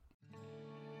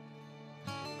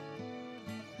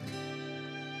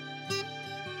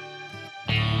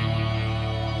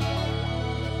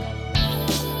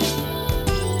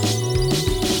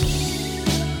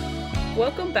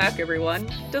Welcome back,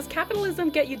 everyone. Does capitalism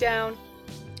get you down?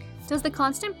 Does the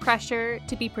constant pressure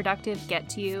to be productive get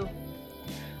to you?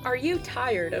 Are you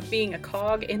tired of being a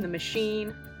cog in the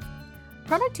machine?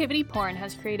 Productivity porn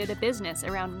has created a business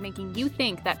around making you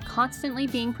think that constantly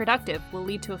being productive will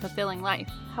lead to a fulfilling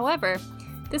life. However,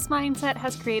 this mindset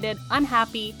has created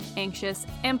unhappy, anxious,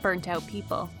 and burnt out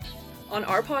people. On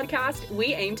our podcast, we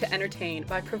aim to entertain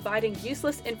by providing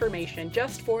useless information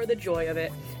just for the joy of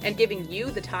it and giving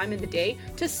you the time in the day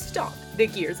to stop the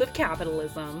gears of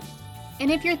capitalism. And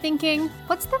if you're thinking,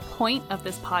 what's the point of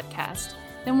this podcast?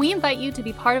 Then we invite you to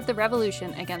be part of the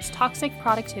revolution against toxic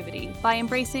productivity by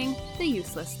embracing the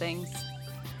useless things.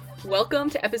 Welcome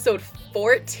to episode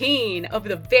 14 of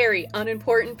the Very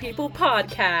Unimportant People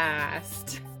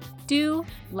podcast. Do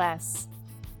less.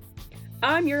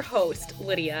 I'm your host,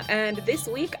 Lydia, and this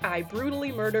week I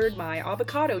brutally murdered my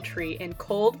avocado tree in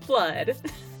cold blood.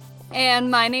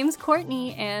 And my name's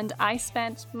Courtney, and I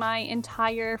spent my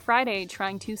entire Friday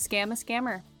trying to scam a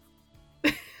scammer.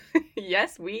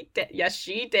 Yes, we did. Yes,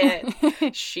 she did.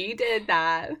 She did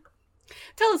that.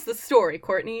 Tell us the story,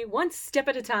 Courtney, one step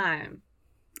at a time.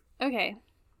 Okay,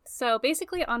 so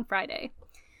basically on Friday,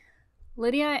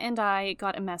 Lydia and I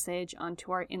got a message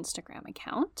onto our Instagram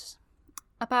account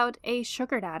about a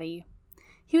sugar daddy.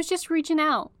 He was just reaching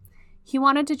out. He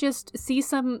wanted to just see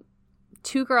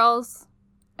two girls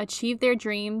achieve their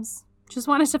dreams. Just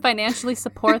wanted to financially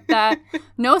support that.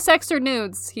 No sex or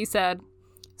nudes, he said.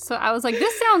 So I was like,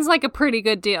 this sounds like a pretty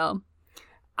good deal.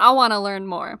 I want to learn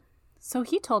more. So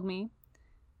he told me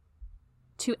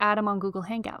to add him on Google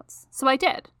Hangouts. So I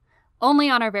did. Only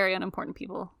on our Very Unimportant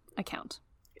People account.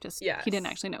 Yes. He didn't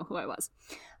actually know who I was.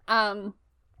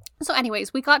 So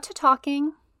anyways, we got to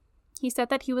talking. He said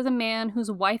that he was a man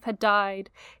whose wife had died.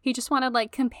 He just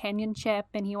wanted companionship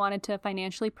and he wanted to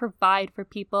financially provide for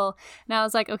people. And I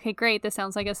was like, okay, great. This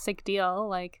sounds like a sick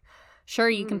deal. Sure,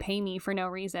 you can pay me for no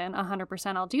reason.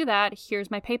 100% I'll do that.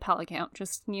 Here's my PayPal account.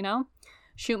 Just,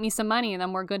 shoot me some money and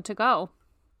then we're good to go.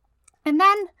 And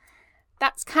then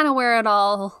that's kind of where it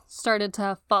all started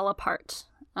to fall apart.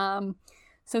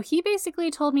 So he basically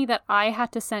told me that I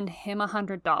had to send him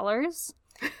 $100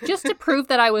 just to prove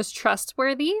that I was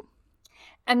trustworthy.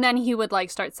 And then he would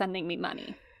start sending me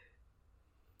money.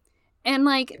 And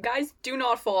guys, do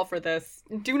not fall for this.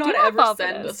 Do not ever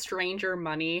send a stranger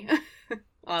money.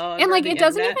 And it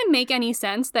doesn't even make any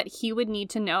sense that he would need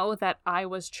to know that I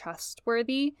was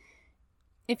trustworthy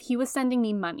if he was sending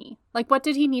me money. What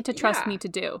did he need to trust me to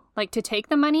do? To take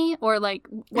the money? Or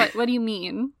what do you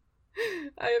mean?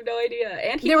 I have no idea.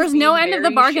 And there was no end of the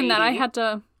bargain that I had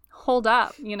to hold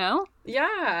up,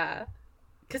 Yeah.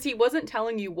 Because he wasn't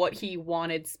telling you what he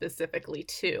wanted specifically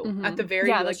too. Mm-hmm. At the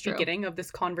very beginning of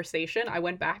this conversation, I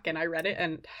went back and I read it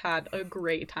and had a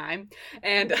great time.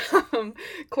 And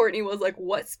Courtney was like,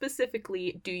 what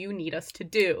specifically do you need us to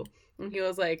do? And he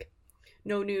was like,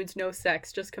 no nudes, no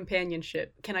sex, just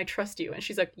companionship. Can I trust you? And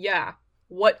she's like, yeah.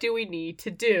 What do we need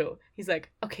to do? He's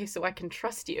like, okay, so I can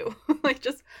trust you.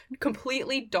 Just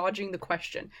completely dodging the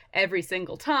question every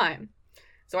single time.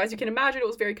 So as you can imagine, it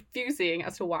was very confusing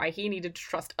as to why he needed to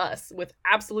trust us with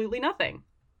absolutely nothing.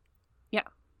 Yeah.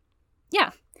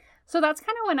 Yeah. So that's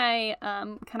kind of when I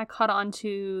kind of caught on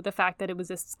to the fact that it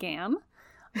was a scam.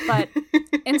 But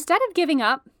instead of giving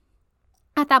up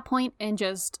at that point and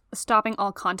just stopping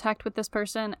all contact with this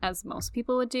person, as most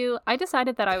people would do, I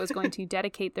decided that I was going to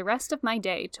dedicate the rest of my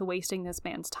day to wasting this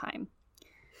man's time.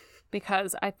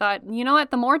 Because I thought, you know what,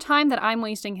 the more time that I'm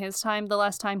wasting his time, the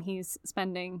less time he's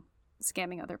spending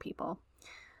scamming other people.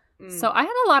 So I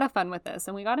had a lot of fun with this,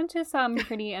 and we got into some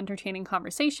pretty entertaining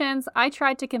conversations. I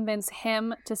tried to convince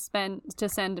him to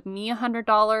send me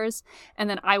 $100, and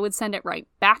then I would send it right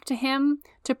back to him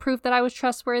to prove that I was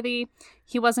trustworthy.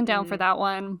 He wasn't down for that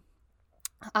one.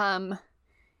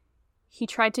 He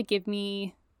tried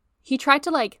to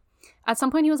at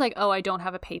some point he was like, oh, I don't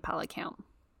have a PayPal account.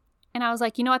 And I was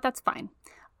like, you know what, that's fine.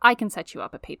 I can set you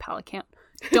up a PayPal account.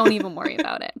 Don't even worry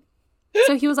about it.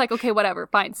 So he was like, okay, whatever,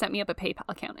 fine, set me up a PayPal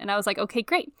account. And I was like, okay,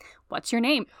 great. What's your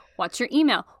name? What's your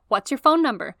email? What's your phone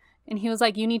number? And he was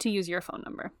like, you need to use your phone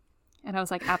number. And I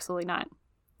was like, absolutely not.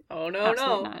 Oh, no,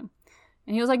 absolutely not.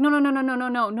 And he was like, no,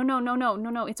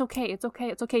 it's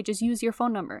okay. Just use your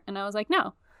phone number. And I was like,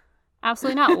 no,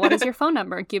 absolutely not. What is your phone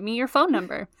number? Give me your phone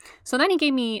number. So then he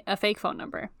gave me a fake phone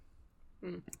number.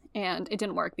 And it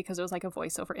didn't work because it was a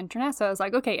voice over internet. So I was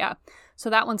like, okay, yeah. So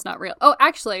that one's not real. Oh,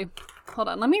 actually, hold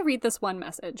on. Let me read this one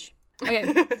message.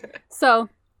 Okay. So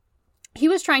he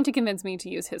was trying to convince me to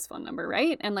use his phone number,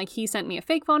 right? And he sent me a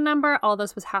fake phone number. All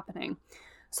this was happening.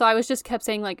 So I was just kept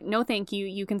saying no, thank you.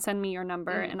 You can send me your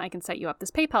number and I can set you up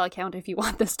this PayPal account if you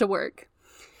want this to work.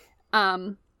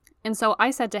 And so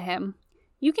I said to him,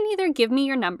 you can either give me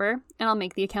your number and I'll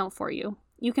make the account for you.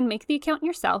 You can make the account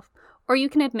yourself, or you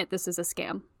can admit this is a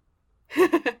scam.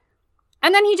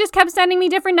 And then he just kept sending me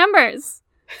different numbers.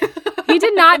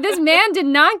 This man did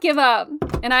not give up.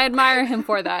 And I admire him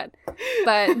for that.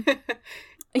 But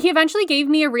he eventually gave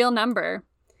me a real number.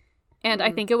 And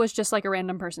I think it was just like a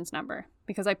random person's number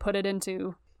because I put it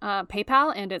into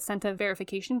PayPal and it sent a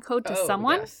verification code to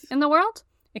someone in the world.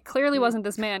 It clearly wasn't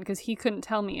this man because he couldn't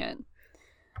tell me it.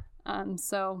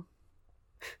 So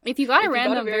if you got a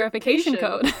random verification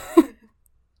code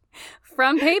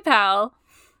from PayPal,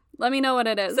 let me know what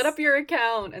it is. Set up your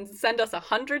account and send us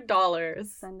 $100.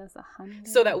 Send us $100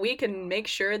 so that we can make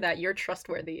sure that you're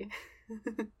trustworthy.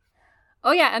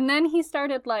 Oh yeah, and then he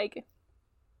started trying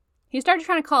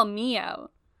to call me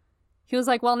out. He was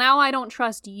like, well, now I don't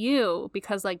trust you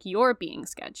because like you're being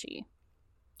sketchy.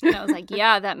 And I was like,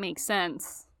 yeah, that makes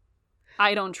sense.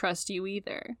 I don't trust you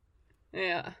either.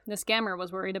 Yeah. The scammer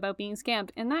was worried about being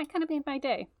scammed, and that kind of made my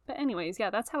day. But anyways, yeah,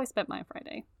 that's how I spent my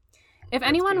Friday. If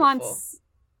anyone wants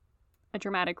a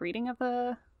dramatic reading of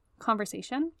the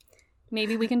conversation,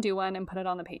 maybe we can do one and put it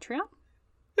on the Patreon.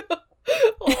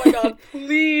 Oh my god,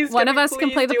 please. One of us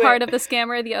can play the part of the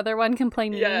scammer, the other one can play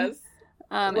me. Yes.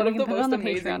 One of the most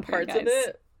amazing parts of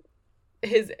it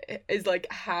is like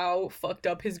how fucked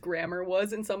up his grammar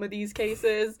was in some of these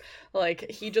cases.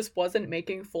 Like he just wasn't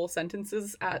making full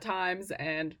sentences at times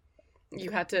and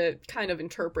you had to kind of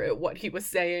interpret what he was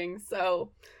saying.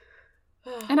 So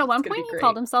and at one point he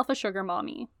called himself a sugar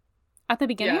mommy. At the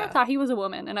beginning I thought he was a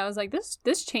woman and I was like,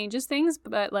 this changes things,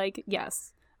 but like,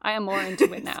 yes, I am more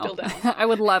into it now. I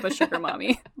would love a sugar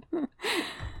mommy.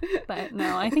 But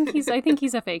no, I think he's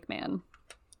a fake man.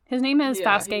 His name is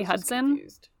Fasque Hudson.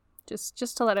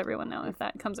 Just to let everyone know if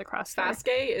that comes across. Fasque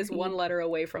is one letter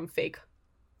away from fake.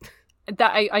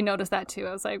 That I noticed that too.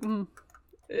 I was like,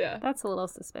 yeah, that's a little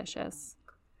suspicious.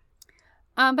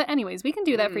 But anyways, we can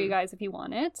do that for you guys if you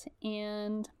want it.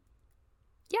 And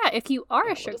yeah, if you are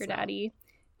a sugar daddy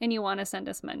and you want to send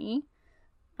us money,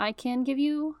 I can give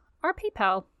you our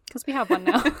PayPal because we have one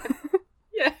now.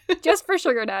 Yeah, just for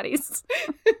sugar daddies.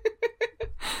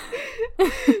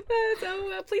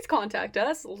 So please contact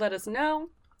us. Let us know.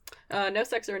 No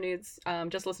sex or nudes.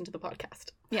 Just listen to the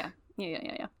podcast. Yeah.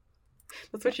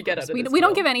 That's what you get out of this. We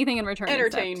don't give anything in return.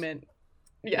 Entertainment.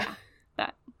 Yeah.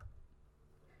 That.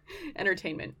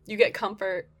 Entertainment. You get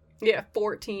comfort. Yeah,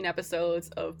 14 episodes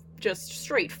of just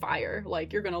straight fire.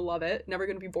 Like, you're gonna love it. Never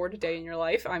gonna be bored a day in your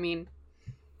life. I mean,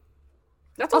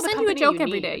 that's all I'll send you a joke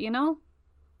every day, you know?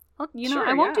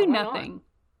 I won't do nothing.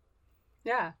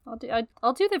 Yeah.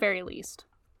 I'll do the very least.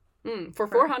 For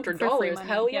 $400,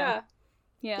 hell yeah.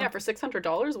 Yeah, for $600,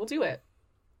 we'll do it.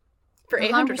 For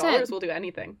 $800, we'll do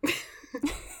anything.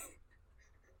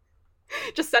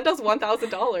 Just send us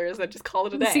 $1,000 and just call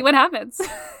it a day. See what happens.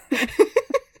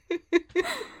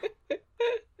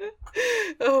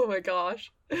 Oh my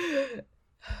gosh. That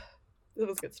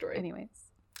was a good story. Anyways.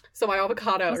 So my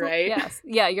avocado, right? Yes.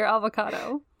 Yeah, your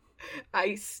avocado.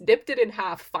 I snipped it in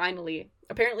half, finally.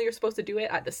 Apparently you're supposed to do it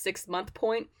at the 6-month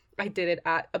point. I did it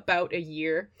at about a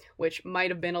year, which might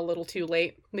have been a little too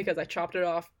late because I chopped it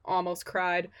off, almost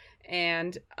cried,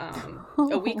 and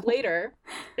a week later,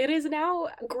 it is now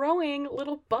growing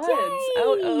little buds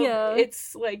out of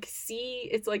its like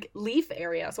leaf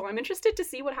area. So I'm interested to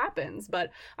see what happens,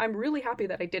 but I'm really happy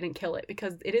that I didn't kill it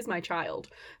because it is my child.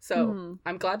 So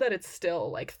I'm glad that it's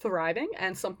still like thriving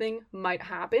and something might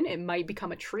happen. It might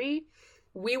become a tree.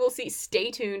 We will see. Stay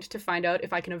tuned to find out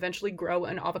if I can eventually grow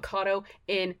an avocado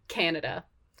in Canada.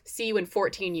 See you in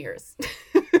 14 years.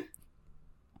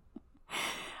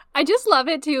 I just love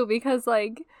it too because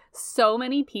like so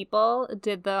many people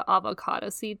did the avocado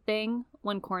seed thing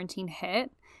when quarantine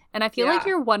hit. And I feel like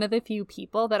you're one of the few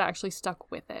people that actually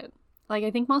stuck with it. Like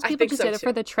I think most people just did it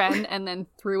for the trend and then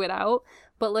threw it out.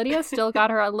 But Lydia still got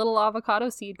her little avocado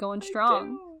seed going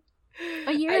strong.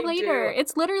 A year later.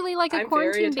 It's literally like a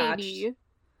quarantine baby.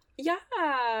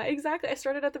 Yeah, exactly. I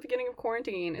started at the beginning of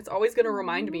quarantine. It's always going to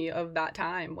remind me of that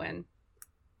time when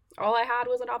all I had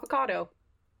was an avocado.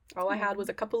 All I had was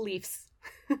a couple leaves.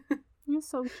 You're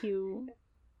so cute.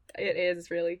 It is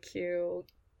really cute.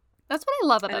 That's what I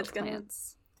love about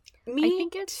plants. I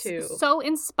think it's so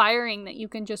inspiring that you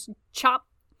can just chop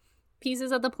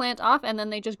pieces of the plant off and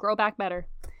then they just grow back better.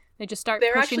 They just start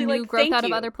pushing new growth out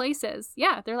of other places.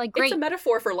 Yeah, they're like, great. It's a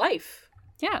metaphor for life.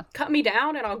 Yeah. Cut me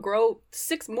down and I'll grow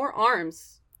 6 more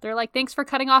arms. They're like, thanks for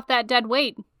cutting off that dead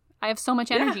weight. I have so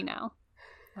much energy now.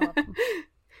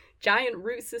 Giant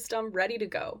root system ready to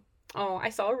go. Oh, I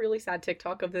saw a really sad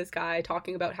TikTok of this guy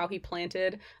talking about how he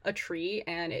planted a tree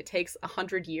and it takes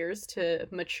 100 years to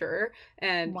mature.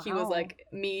 And he was like,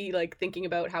 me like thinking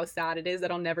about how sad it is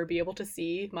that I'll never be able to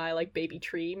see my like baby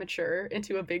tree mature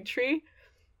into a big tree.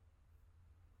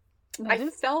 I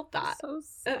felt that. So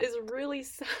sad. That is really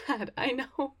sad. I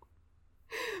know.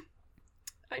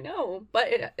 I know. But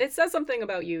it says something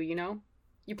about you, you know?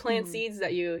 You plant seeds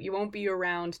that you won't be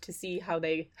around to see how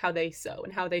they sow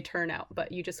and how they turn out,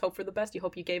 but you just hope for the best. You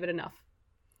hope you gave it enough.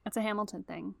 That's a Hamilton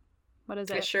thing. What is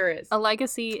it? It sure is. A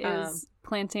legacy is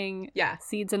planting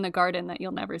seeds in the garden that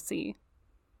you'll never see.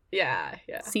 Yeah.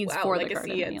 Seeds for the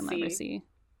garden that you'll never see.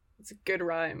 It's a good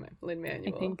rhyme,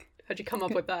 Lin-Manuel. I think. How'd you come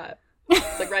up with that?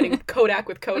 It's like writing Kodak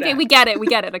with Kodak. Okay, we get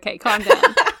it. Okay, calm down.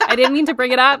 I didn't mean to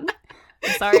bring it up.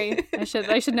 I'm sorry.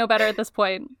 I should know better at this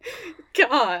point.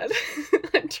 God.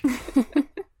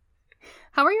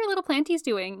 How are your little planties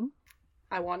doing?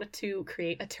 I wanted to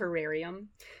create a terrarium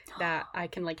that I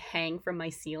can like hang from my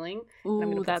ceiling. Ooh, and I'm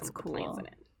gonna put that's some cool. plants in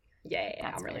it. Yeah,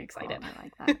 that's I'm really excited. Cool. I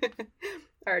like that.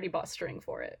 I already bought string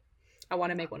for it. I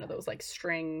want to make one of those like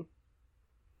string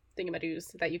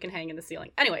thingamadoos that you can hang in the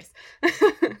ceiling. Anyways,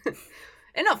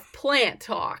 enough plant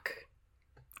talk.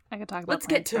 I could talk about Let's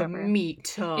get to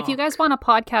meat talk. If you guys want a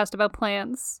podcast about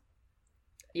plants,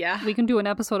 yeah, we can do an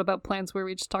episode about plants where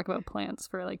we just talk about plants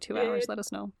for like 2 hours. Let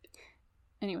us know.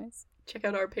 Anyways. Check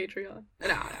out our Patreon.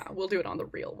 No, we'll do it on the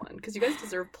real one because you guys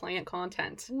deserve plant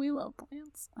content. We love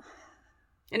plants.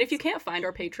 And if you can't find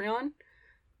our Patreon,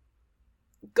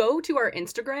 go to our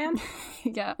Instagram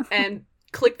and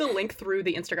click the link through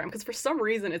the Instagram because for some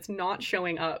reason it's not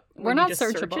showing up. We're not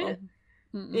searchable.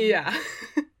 Yeah.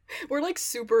 We're like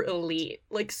super elite,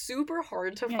 like super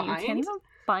hard to find. You can't even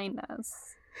find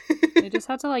us. They just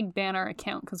had to like ban our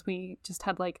account because we just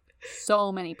had like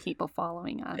so many people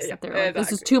following us that they're like,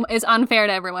 this is it's unfair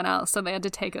to everyone else, so they had to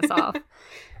take us off.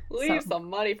 Leave some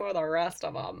money for the rest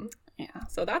of them. Yeah.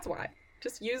 So that's why.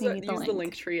 Just use the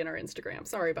link tree in our Instagram.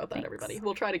 Sorry about that, everybody.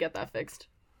 We'll try to get that fixed.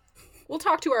 We'll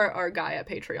talk to our guy at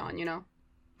Patreon, you know?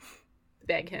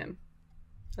 Beg him.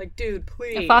 Like, dude,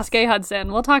 please. Foskey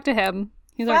Hudson. We'll talk to him.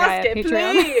 He's our guy at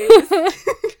Patreon.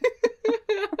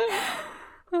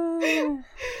 Please.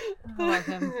 I love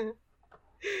him.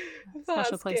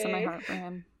 Special place in my heart for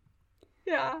him.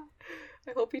 Yeah.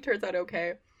 I hope he turns out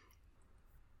okay.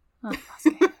 Oh,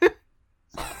 Foskey.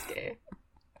 Foskey.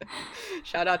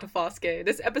 Shout out to Foskey.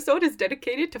 This episode is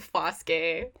dedicated to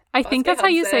Foskey. I think that's how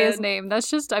you say his name. That's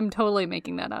just, I'm totally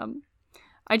making that up.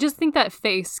 I just think that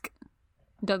Fask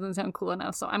doesn't sound cool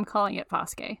enough, so I'm calling it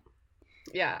Foskey.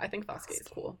 Yeah, I think Foskey is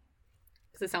cool.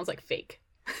 Because it sounds like fake.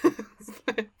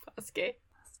 Foskey.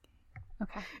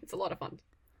 Okay. It's a lot of fun.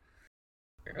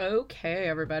 Okay,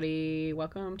 everybody.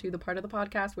 Welcome to the part of the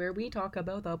podcast where we talk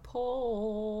about the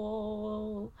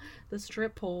poll. The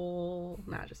strip poll.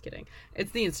 Nah, just kidding.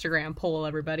 It's the Instagram poll,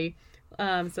 everybody.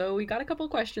 So we got a couple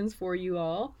questions for you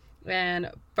all. And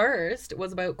first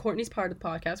was about Courtney's part of the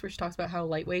podcast where she talks about how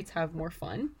lightweights have more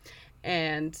fun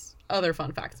and other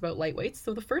fun facts about lightweights.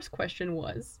 So the first question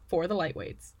was for the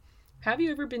lightweights. Have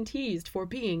you ever been teased for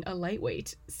being a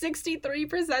lightweight?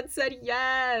 63% said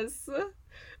yes.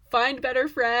 Find better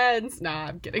friends. Nah,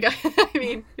 I'm kidding. I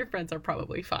mean, your friends are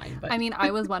probably fine, but I mean,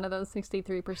 I was one of those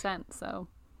 63%, so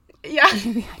yeah,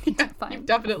 maybe I need to find. You've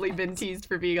definitely been teased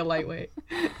for being a lightweight.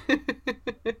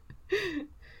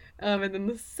 And then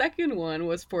the second one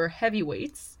was for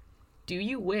heavyweights. Do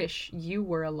you wish you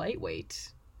were a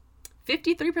lightweight?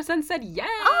 53% said yes.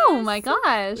 Oh my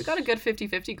gosh. We got a good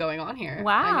 50-50 going on here.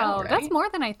 Wow. I know, right? That's more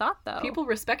than I thought, though. People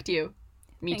respect you.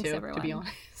 Me Thanks, too, everyone. to be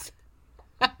honest.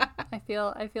 I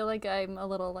feel like I'm a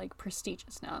little like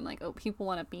prestigious now. I'm like, oh, people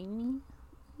want to be me.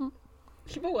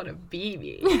 People want to be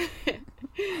me.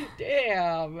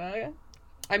 Damn.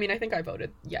 I mean, I think I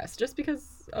voted yes, just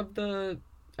because of the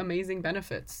amazing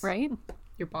benefits. Right?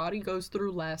 Your body goes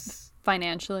through less.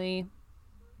 Financially,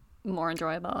 more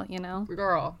enjoyable, you know?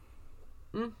 Girl.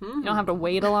 Mm-hmm. You don't have to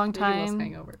wait a long time.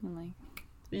 Hangover. And, like,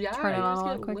 yeah, turn it on a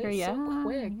lot quicker. Yeah, so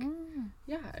quick. Yeah.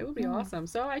 Yeah, it would be awesome.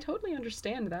 So I totally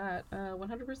understand that.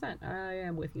 100%. I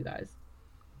am with you guys.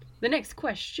 The next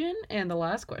question, and the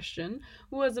last question,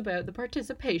 was about the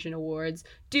participation awards.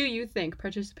 Do you think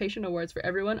participation awards for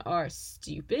everyone are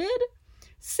stupid?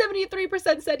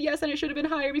 73% said yes, and it should have been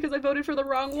higher because I voted for the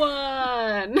wrong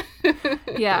one.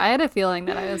 Yeah, I had a feeling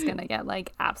that I was going to get,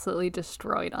 like, absolutely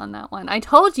destroyed on that one. I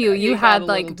told you, you had,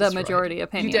 like, the majority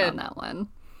opinion on that one.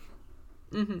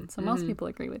 Mm-hmm, so most people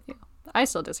agree with you. I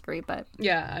still disagree, but...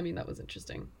 Yeah, I mean, that was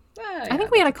interesting. I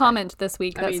think we had a comment this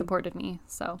week that supported me,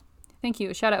 so thank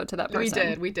you. Shout out to that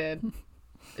person. We did.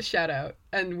 Shout out.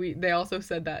 And they also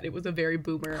said that it was a very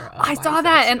boomer I saw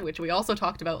that, and which we also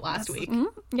talked about last week.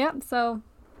 Yep. So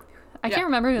I can't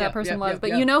remember who that person was,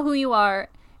 but you know who you are,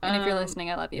 and if you're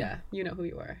listening, I love you. Yeah, you know who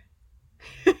you are.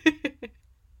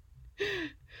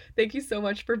 Thank you so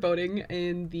much for voting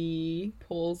in the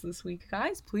polls this week,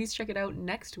 guys. Please check it out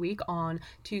next week on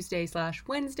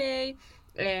Tuesday/Wednesday.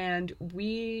 And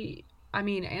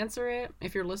answer it.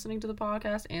 If you're listening to the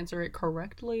podcast, answer it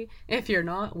correctly. If you're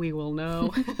not, we will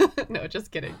know. No,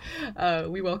 just kidding.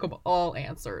 We welcome all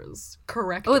answers.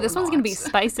 Correct. Oh, this one's going to be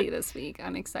spicy this week.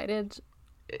 I'm excited.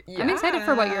 Yeah, I'm excited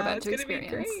for what you're about to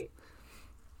experience.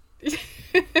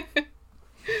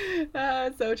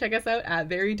 So check us out at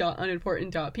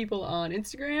very.unimportant.people on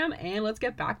Instagram, and let's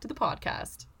get back to the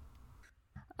podcast.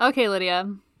 Okay,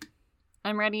 Lydia.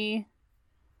 I'm ready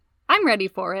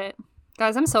for it.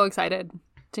 Guys, I'm so excited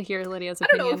to hear Lydia's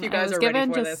opinion. I don't know if you guys are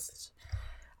ready for this.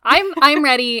 I'm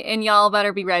ready, and y'all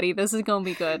better be ready. This is gonna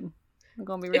be good. It's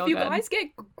gonna be real good. If you guys get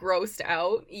grossed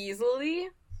out easily,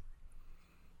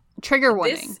 trigger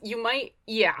warning. You might,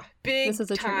 big this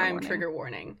is a time trigger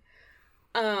warning.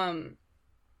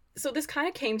 So this kind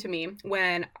of came to me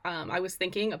when I was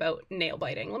thinking about nail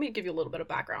biting. Let me give you a little bit of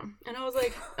background. And I was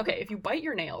like, okay, if you bite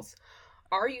your nails,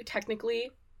 are you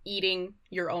technically eating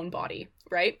your own body,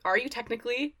 right? Are you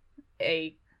technically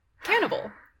a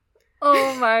cannibal?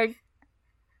 Oh my...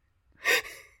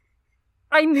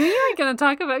 I knew you were going to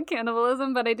talk about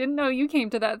cannibalism, but I didn't know you came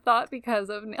to that thought because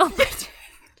of nail biting.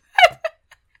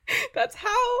 That's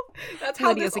how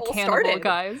Lydia's this all a cannibal, started,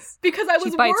 guys. Because I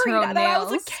was worried that I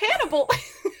was a cannibal.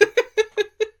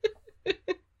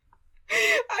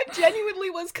 I genuinely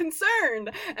was concerned.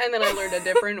 And then I learned a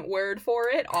different word for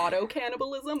it,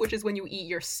 auto-cannibalism, which is when you eat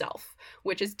yourself,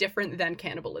 which is different than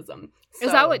cannibalism. So,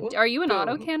 is that what, are you an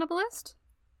auto-cannibalist?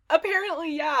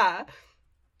 Apparently, yeah.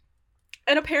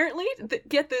 And apparently,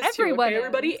 get this Everyone too, okay,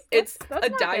 everybody? It's a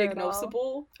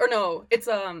diagnosable, or no, it's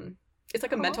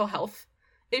like a mental health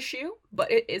issue,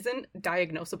 but it isn't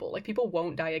diagnosable. Like, people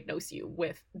won't diagnose you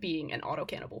with being an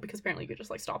auto-cannibal because apparently you could just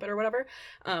like stop it or whatever,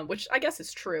 which I guess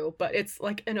is true, but it's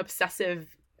like an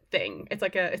obsessive thing.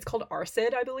 It's called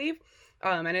ARSID, I believe,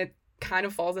 and it kind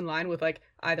of falls in line with like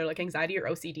either like anxiety or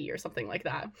OCD or something like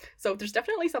that. So there's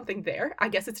definitely something there. I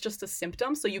guess it's just a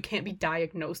symptom, so you can't be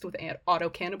diagnosed with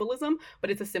auto-cannibalism, but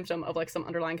it's a symptom of like some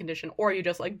underlying condition, or you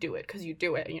just like do it because you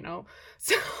do it, you know?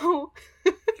 So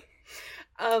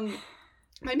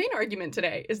my main argument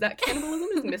today is that cannibalism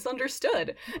is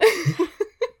misunderstood.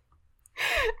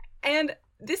 And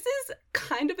this is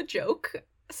kind of a joke,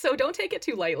 so don't take it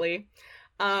too lightly.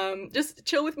 Just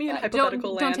chill with me in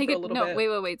hypothetical land for a little bit.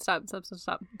 No, wait, stop.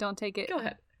 Don't take it. Go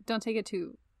ahead. Don't take it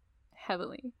too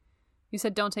heavily. You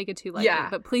said don't take it too lightly,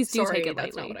 but please do take it lightly.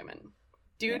 That's not what I meant.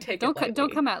 Take it lightly.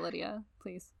 Don't come at Lydia,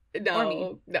 please. No, or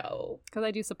me. No. Because I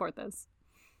do support this.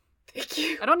 Thank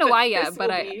you. I don't know why yet,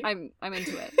 but I'm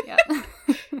into it. Yeah.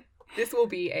 This will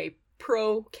be a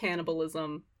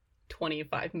pro-cannibalism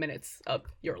 25 minutes of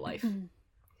your life.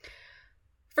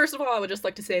 First of all, I would just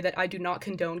like to say that I do not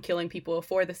condone killing people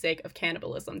for the sake of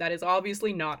cannibalism. That is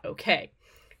obviously not okay.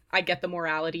 I get the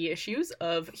morality issues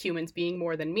of humans being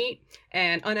more than meat,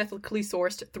 and unethically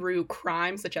sourced through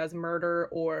crime such as murder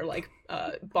or like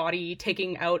body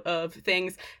taking out of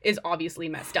things is obviously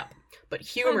messed up. But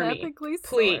humor me,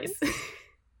 please.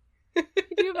 Could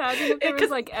you imagine if there was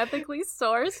like ethically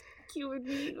sourced human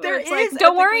meat? There is. Like,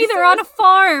 don't worry, they're on a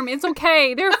farm. It's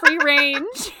okay. They're free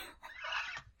range.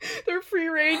 They're free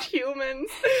range humans.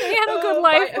 They had a good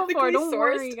life before. Don't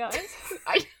worry, guys.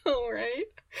 I know, right?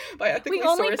 By ethically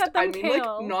sourced, I mean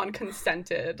like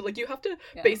non-consented. Like, you have to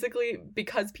basically,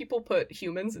 because people put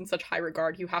humans in such high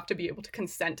regard, you have to be able to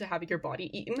consent to having your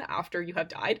body eaten after you have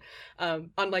died.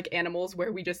 Unlike animals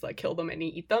where we just like kill them and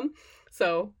eat them.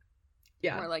 So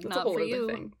yeah, or like that's not a whole for other you.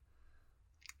 Thing.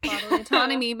 Bodily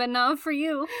autonomy, but not for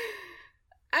you.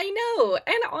 I know,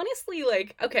 and honestly,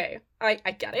 like, okay, I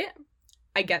get it.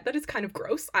 I get that it's kind of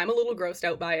gross. I'm a little grossed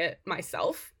out by it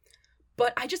myself.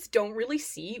 But I just don't really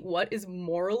see what is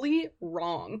morally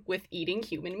wrong with eating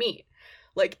human meat.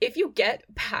 Like, if you get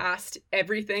past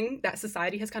everything that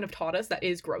society has kind of taught us that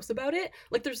is gross about it,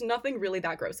 like, there's nothing really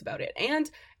that gross about it. And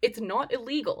it's not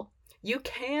illegal. You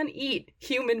can eat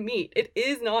human meat. It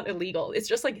is not illegal. It's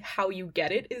just, like, how you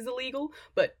get it is illegal.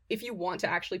 But if you want to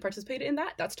actually participate in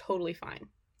that, that's totally fine.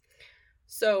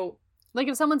 So... like,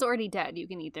 if someone's already dead, you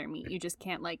can eat their meat. You just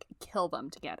can't, like, kill them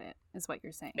to get it, is what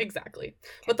you're saying. Exactly. Okay.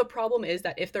 But the problem is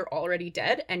that if they're already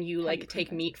dead and you, like, take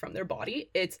meat from their body,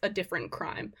 it's a different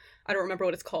crime. I don't remember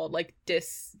what it's called, like,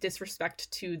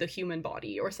 disrespect to the human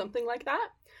body or something like that.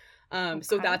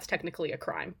 So that's technically a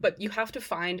crime, but you have to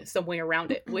find some way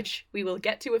around it, which we will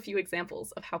get to a few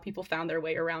examples of how people found their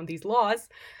way around these laws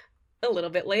a little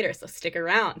bit later, so stick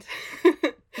around.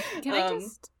 Can I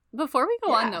just, before we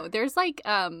go on though, there's like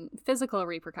physical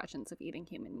repercussions of eating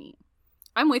human meat.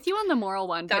 I'm with you on the moral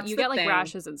one, but you get like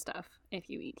rashes and stuff if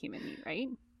you eat human meat, right?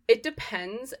 It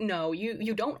depends. No,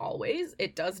 you don't always.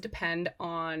 It does depend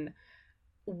on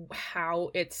how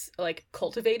it's like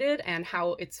cultivated and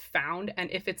how it's found and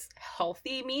if it's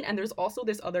healthy meat. And there's also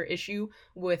this other issue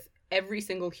with every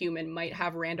single human might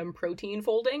have random protein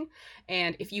folding,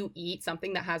 and if you eat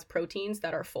something that has proteins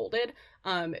that are folded,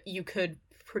 you could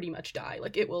pretty much die.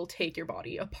 Like, it will take your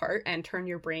body apart and turn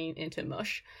your brain into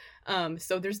mush.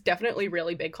 So there's definitely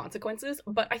really big consequences,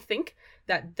 but I think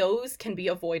that those can be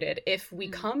avoided if we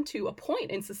come to a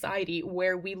point in society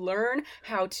where we learn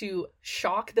how to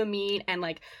shock the meat and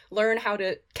like learn how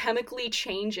to chemically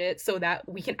change it so that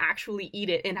we can actually eat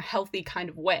it in a healthy kind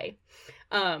of way.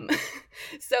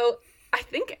 So I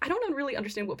think I don't really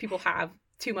understand what people have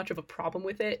too much of a problem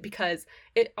with it, because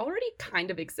it already kind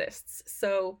of exists.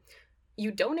 So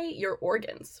you donate your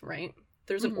organs, right?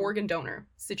 There's an organ donor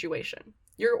situation.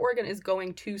 Your organ is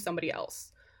going to somebody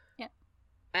else. Yeah.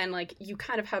 And like, you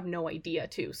kind of have no idea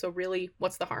too. So really,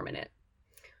 what's the harm in it?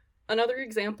 Another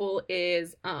example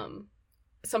is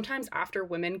sometimes after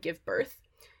women give birth,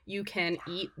 you can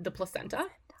eat the placenta.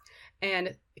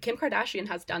 And Kim Kardashian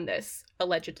has done this,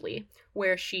 allegedly,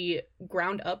 where she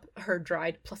ground up her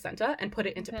dried placenta and put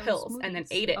it into pills and then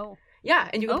ate it. Oh. Yeah,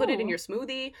 and you can put it in your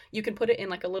smoothie, you can put it in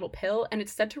like a little pill, and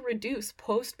it's said to reduce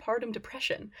postpartum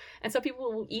depression. And some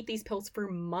people will eat these pills for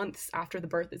months after the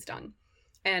birth is done.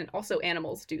 And also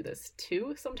animals do this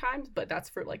too sometimes, but that's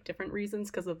for like different reasons,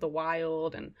 because of the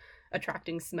wild and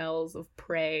attracting smells of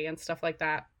prey and stuff like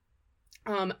that.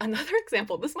 Another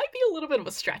example, this might be a little bit of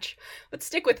a stretch, but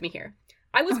stick with me here.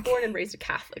 I was born and raised a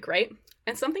Catholic, right?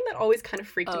 And something that always kind of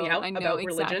freaked me out about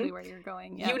religion. Exactly where you're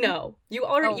going. Yeah.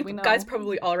 You guys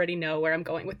probably already know where I'm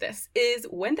going with this, is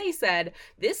when they said,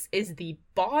 this is the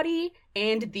body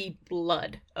and the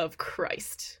blood of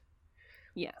Christ.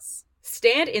 Yes.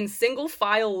 Stand in single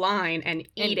file line and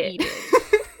eat it.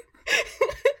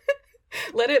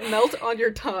 Let it melt on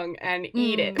your tongue and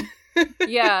eat it.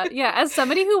 Yeah. As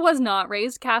somebody who was not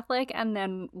raised Catholic and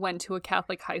then went to a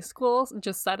Catholic high school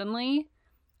just suddenly,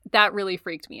 that really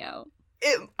freaked me out.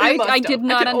 I did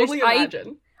not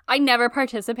understand. I never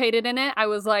participated in it. I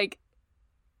was like,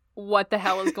 what the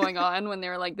hell is going on, when they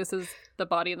were like, this is the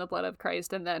body and the blood of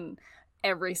Christ, and then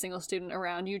every single student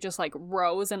around you just like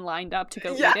rose and lined up to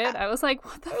go eat it. I was like,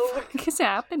 what the fuck is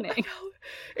happening?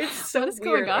 It's so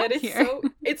weird. And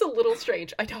it's a little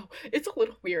strange. I know. It's a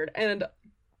little weird. And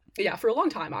yeah, for a long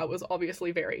time, I was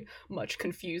obviously very much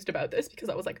confused about this, because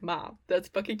I was like, Ma, that's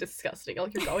fucking disgusting.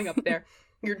 Like, you're going up there,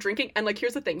 you're drinking, and like,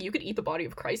 here's the thing, you could eat the body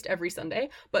of Christ every Sunday,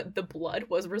 but the blood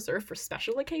was reserved for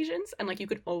special occasions, and like, you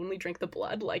could only drink the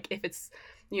blood, like, if it's,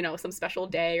 you know, some special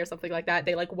day or something like that.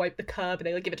 They like wipe the cup, and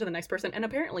they like give it to the next person, and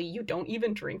apparently you don't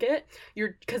even drink it,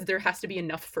 because there has to be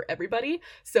enough for everybody,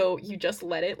 so you just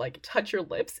let it like touch your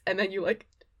lips, and then you like,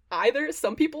 either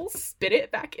some people spit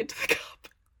it back into the cup,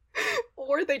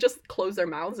 or they just close their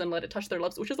mouths and let it touch their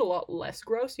lips, which is a lot less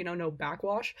gross, you know, no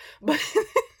backwash. But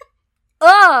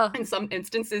in some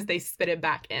instances, they spit it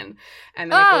back in,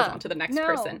 and then it goes on to the next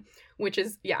person, which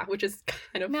is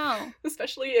kind of,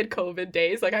 especially in COVID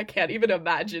days, like, I can't even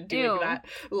imagine doing that.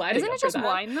 Isn't it just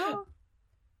wine, though?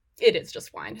 It is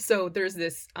just wine. So there's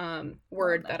this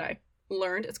word that I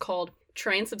learned. It's called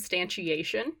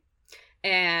transubstantiation,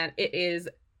 and it is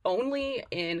only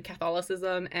in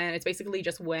Catholicism, and it's basically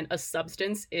just when a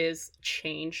substance is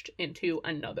changed into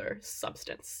another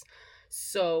substance.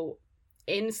 So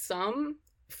in some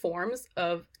forms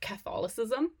of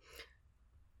Catholicism,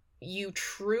 you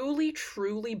truly,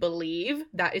 truly believe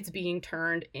that it's being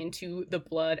turned into the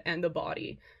blood and the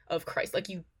body of Christ. Like,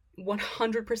 you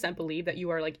 100% believe that you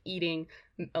are like eating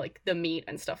like the meat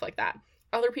and stuff like that.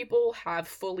 Other people have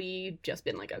fully just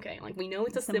been like, okay, like, we know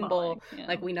it's a symbol,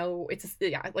 like, we know it's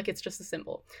like, it's just a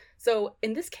symbol. So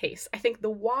in this case, I think the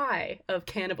why of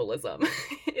cannibalism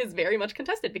is very much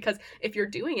contested, because if you're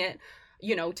doing it,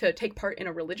 you know, to take part in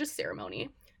a religious ceremony,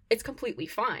 it's completely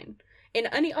fine. In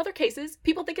any other cases,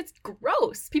 people think it's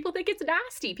gross, people think it's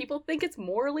nasty, people think it's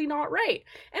morally not right.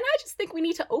 And I just think we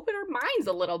need to open our minds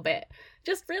a little bit.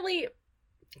 Just really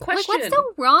question. Like, what's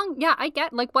so wrong? Yeah, I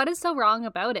get, like, what is so wrong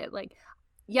about it? Like,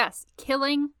 yes,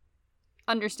 killing,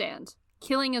 understand.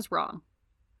 Killing is wrong.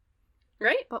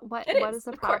 Right? But what is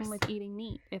the problem with eating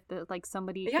meat? If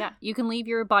somebody, you can leave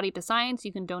your body to science,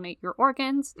 you can donate your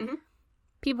organs. Mm-hmm.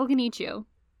 People can eat you.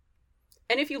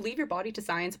 And if you leave your body to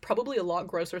science, probably a lot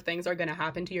grosser things are going to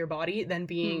happen to your body than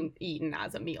being eaten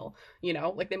as a meal. You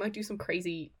know, like they might do some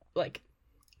crazy like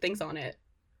things on it.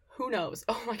 Who knows?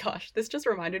 Oh my gosh, this just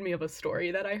reminded me of a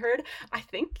story that I heard. I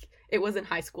think it was in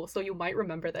high school, so you might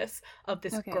remember this, of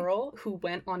this girl who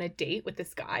went on a date with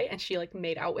this guy and she like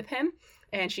made out with him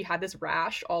and she had this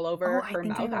rash all over her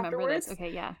mouth afterwards. This.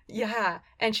 Okay, yeah. Yeah,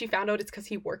 and she found out it's because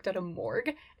he worked at a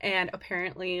morgue and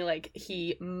apparently like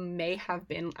he may have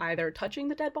been either touching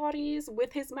the dead bodies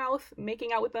with his mouth,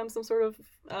 making out with them, some sort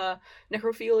of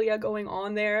necrophilia going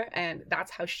on there, and that's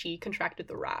how she contracted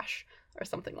the rash or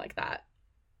something like that.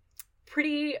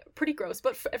 Pretty gross,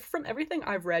 but from everything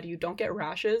I've read, you don't get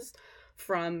rashes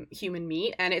from human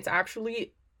meat, and it's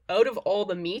actually, out of all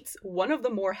the meats, one of the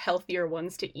more healthier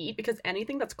ones to eat, because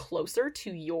anything that's closer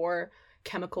to your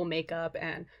chemical makeup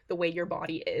and the way your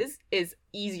body is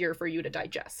easier for you to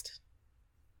digest.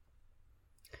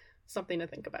 Something to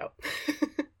think about.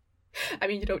 I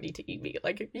mean, you don't need to eat meat,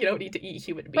 like you don't need to eat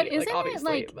human meat, but like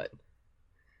obviously, but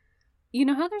you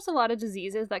know how there's a lot of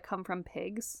diseases that come from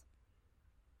pigs?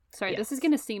 Sorry, This is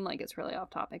going to seem like it's really off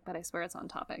topic, but I swear it's on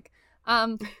topic.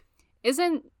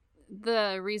 Isn't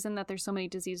the reason that there's so many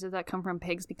diseases that come from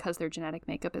pigs because their genetic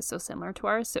makeup is so similar to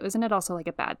ours? So isn't it also like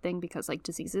a bad thing because like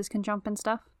diseases can jump and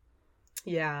stuff?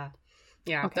 Yeah,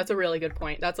 okay. That's a really good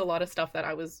point. That's a lot of stuff that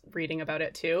I was reading about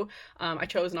it too. I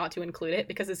chose not to include it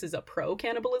because this is a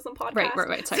pro-cannibalism podcast.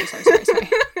 Right. Sorry.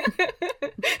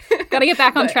 Gotta get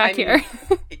back on track here.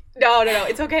 No,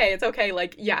 it's okay.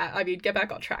 Like, yeah, I mean, get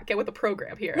back on track. Get with the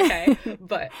program here, okay?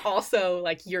 But also,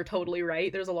 like, you're totally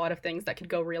right. There's a lot of things that could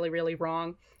go really, really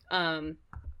wrong. More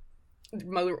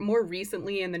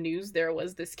recently in the news, there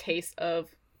was this case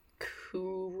of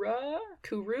Kuru.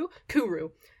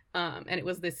 And it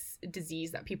was this disease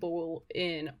that people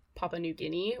in Papua New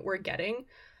Guinea were getting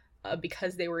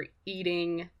because they were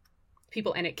eating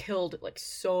people, and it killed like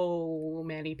so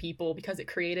many people because it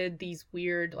created these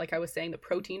weird, like I was saying, the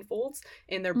protein folds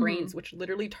in their brains, which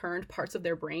literally turned parts of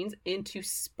their brains into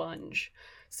sponge.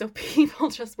 So people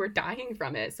just were dying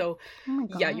from it. So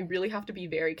yeah, you really have to be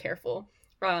very careful.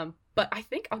 But I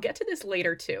think I'll get to this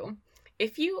later too.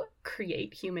 If you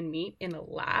create human meat in a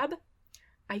lab,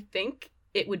 I think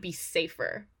it would be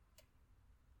safer.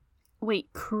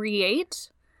 Wait,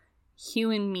 create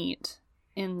human meat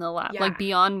in the lab? Like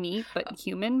Beyond Meat, but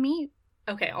human meat?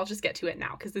 Okay, I'll just get to it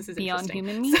now because this is Beyond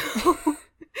interesting. Human meat?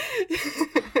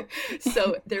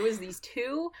 So there was these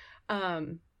two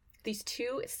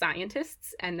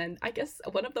scientists, and then I guess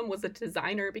one of them was a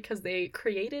designer because they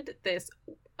created this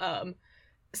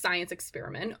science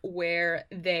experiment where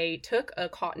they took a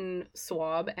cotton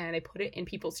swab and they put it in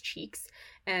people's cheeks,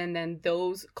 and then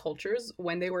those cultures,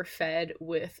 when they were fed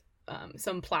with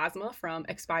some plasma from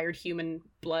expired human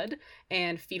blood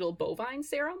and fetal bovine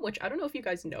serum, which I don't know if you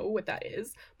guys know what that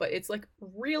is, but it's like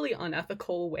really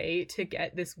unethical way to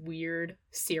get this weird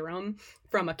serum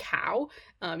from a cow.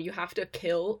 You have to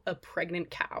kill a pregnant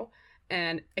cow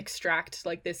and extract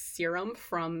like this serum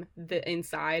from the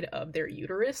inside of their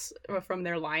uterus or from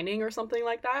their lining or something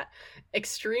like that.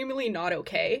 Extremely not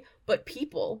okay, but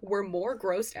people were more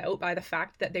grossed out by the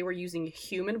fact that they were using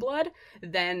human blood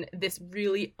than this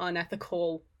really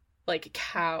unethical like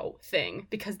cow thing,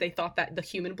 because they thought that the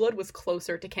human blood was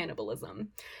closer to cannibalism.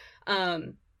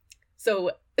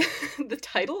 So the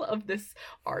title of this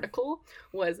article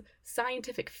was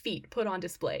 "Scientific Feat Put on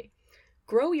Display.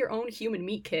 Grow your own human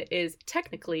meat kit is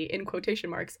technically, in quotation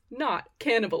marks, not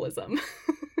cannibalism."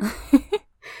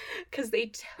 Because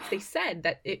they said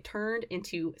that it turned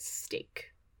into steak.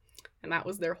 And that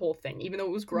was their whole thing, even though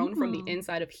it was grown from the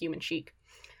inside of human cheek.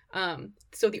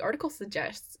 So the article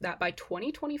suggests that by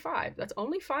 2025, that's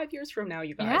only 5 years from now,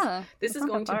 you guys, this is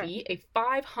going to be a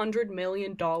 $500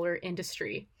 million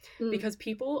industry. Because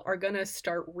people are going to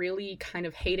start really kind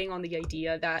of hating on the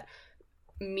idea that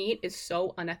meat is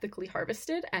so unethically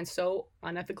harvested and so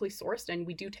unethically sourced, and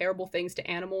we do terrible things to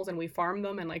animals and we farm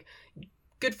them, and like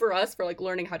good for us for like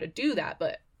learning how to do that,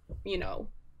 but you know,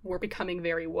 we're becoming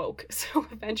very woke, so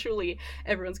eventually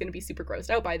everyone's going to be super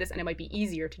grossed out by this, and it might be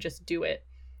easier to just do it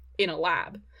in a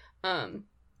lab.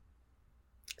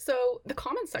 So the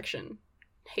comment section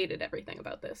hated everything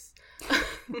about this.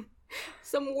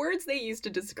 Some words they used to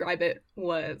describe it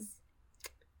was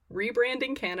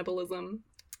rebranding cannibalism,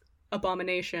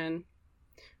 abomination,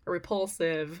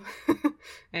 repulsive,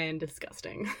 and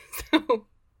disgusting. So,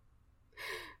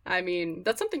 I mean,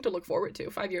 that's something to look forward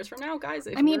to 5 years from now, guys.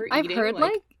 If I've heard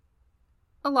like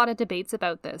a lot of debates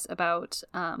about this, about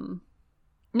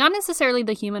not necessarily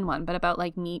the human one, but about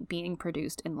like meat being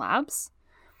produced in labs.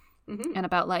 mm-hmm. and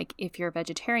about like if you're a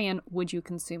vegetarian, would you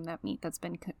consume that meat that's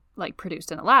been like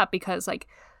produced in a lab? Because like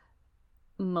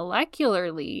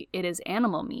molecularly it is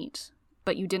animal meat,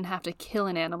 but you didn't have to kill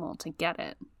an animal to get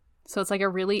it. So it's like a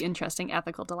really interesting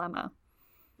ethical dilemma.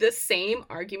 The same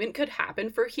argument could happen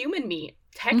for human meat.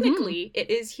 Technically, it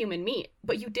is human meat,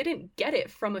 but you didn't get it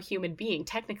from a human being.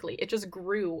 Technically, it just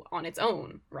grew on its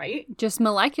own, right? Just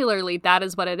molecularly, that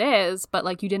is what it is, but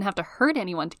like you didn't have to hurt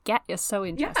anyone to get it. It's so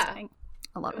interesting.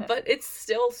 Yeah. I love it. But it's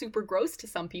still super gross to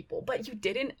some people, but you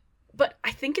didn't. But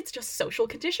I think it's just social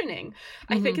conditioning.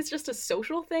 I think it's just a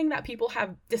social thing that people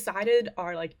have decided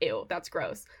are like, ew, that's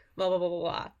gross, blah, blah, blah, blah,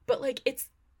 blah. But like, it's,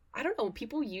 I don't know,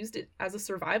 people used it as a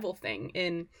survival thing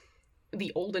in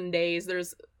the olden days.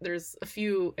 There's a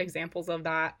few examples of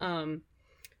that.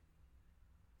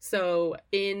 So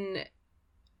in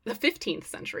the 15th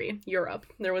century Europe,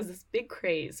 there was this big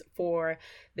craze for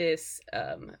this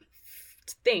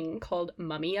thing called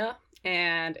mummia,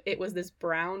 and it was this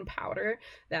brown powder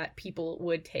that people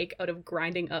would take out of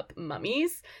grinding up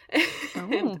mummies.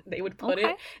 And they would put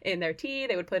it in their tea,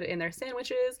 they would put it in their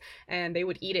sandwiches, and they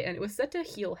would eat it, and it was said to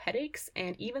heal headaches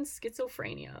and even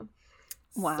schizophrenia.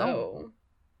 Wow. So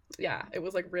yeah, it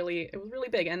was really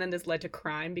big. And then this led to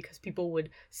crime because people would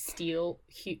steal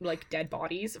like dead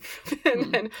bodies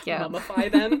and then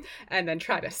mummify them and then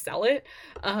try to sell it.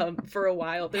 For a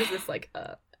while, there's this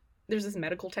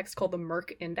medical text called the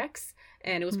Merck Index,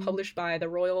 and it was published by the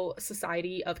Royal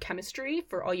Society of Chemistry.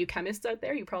 For all you chemists out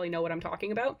there, you probably know what I'm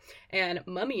talking about. And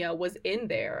mummia was in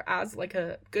there as like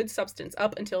a good substance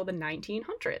up until the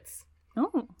 1900s.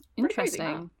 Oh, interesting.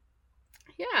 Crazy,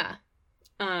 huh? Yeah.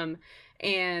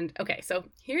 And okay, so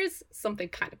here's something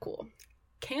kind of cool.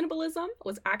 Cannibalism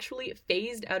was actually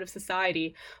phased out of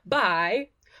society by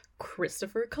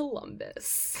Christopher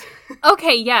Columbus.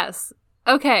 Okay, yes.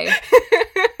 Okay.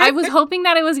 I was hoping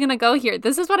that I was going to go here.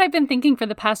 This is what I've been thinking for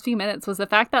the past few minutes, was the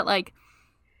fact that like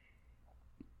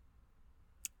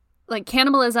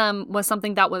cannibalism was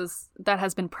something that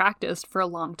has been practiced for a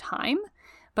long time.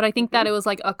 But I think that it was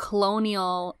like a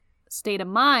colonial state of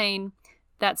mind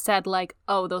that said like,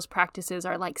 oh, those practices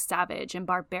are like savage and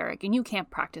barbaric and you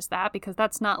can't practice that because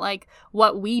that's not like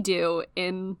what we do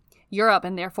in Europe,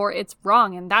 and therefore it's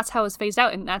wrong, and that's how it's phased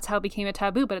out, and that's how it became a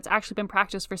taboo. But it's actually been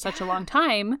practiced for such a long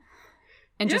time,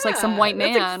 and just like some white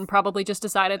man probably just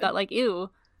decided that like, ew,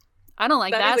 I don't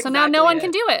like that, so now no one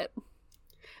can do it.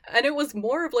 And it was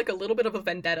more of like a little bit of a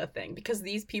vendetta thing because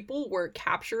these people were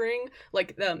capturing,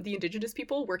 like the indigenous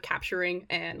people were capturing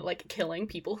and like killing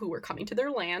people who were coming to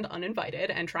their land uninvited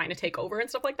and trying to take over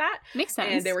and stuff like that. Makes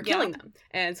sense. And they were killing them.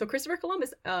 And so Christopher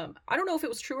Columbus, I don't know if it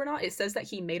was true or not. It says that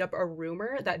he made up a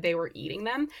rumor that they were eating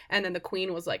them. And then the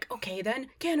queen was like, okay, then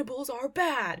cannibals are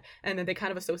bad. And then they kind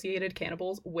of associated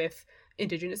cannibals with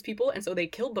indigenous people. And so they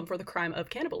killed them for the crime of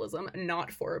cannibalism,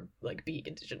 not for like being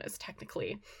indigenous,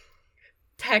 technically.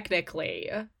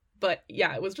 But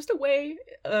yeah, it was just a way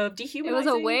of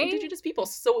dehumanizing indigenous people,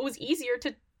 so it was easier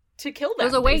to kill them. It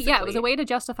was a way, basically. Yeah, it was a way to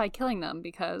justify killing them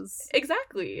because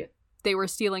exactly they were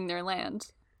stealing their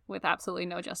land with absolutely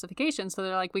no justification. So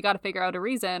they're like, we got to figure out a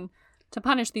reason to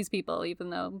punish these people, even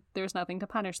though there's nothing to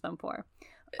punish them for.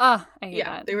 I hate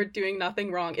that. They were doing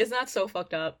nothing wrong. Isn't that so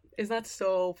fucked up?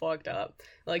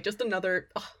 Like just another.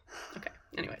 Okay.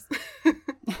 Anyways.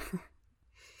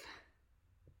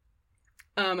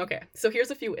 Okay, so here's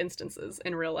a few instances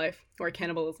in real life where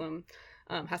cannibalism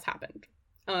has happened.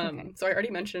 So I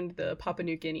already mentioned the Papua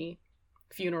New Guinea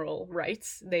funeral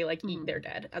rites. They like eat their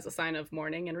dead as a sign of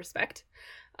mourning and respect.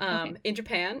 In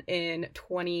Japan in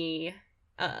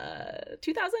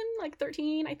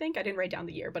 2013, I think. I didn't write down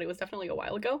the year, but it was definitely a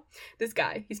while ago. This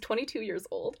guy, he's 22 years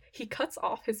old. He cuts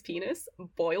off his penis,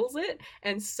 boils it,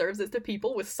 and serves it to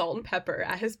people with salt and pepper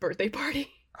at his birthday party.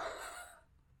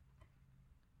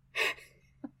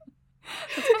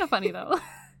 It's kind of funny though.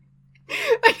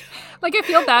 Like I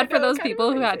feel bad for those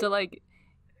people who had to like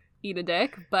eat a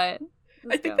dick, but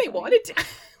I think they wanted to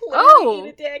eat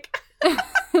a dick.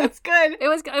 That's good. It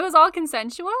was all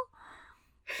consensual.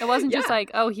 It wasn't just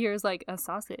like, oh, here's like a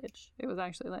sausage. It was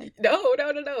actually like no.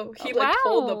 He like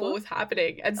told them what was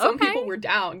happening, and some people were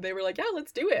down. They were like, yeah,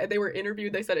 let's do it. And they were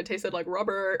interviewed. They said it tasted like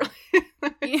rubber.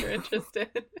 You're interested?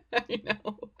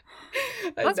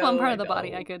 That's one part of the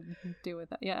body I could do with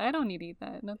that. Yeah, I don't need to eat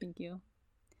that. No, thank you.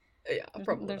 Yeah,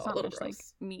 probably there's not much gross. Like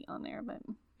meat on there, but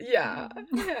yeah.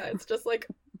 It's just like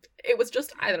it was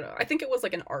just I don't know. I think it was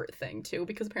like an art thing too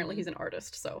because apparently he's an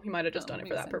artist, so he might have just done it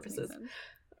for that purposes,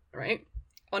 right?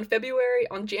 On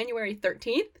January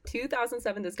 13th,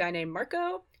 2007, this guy named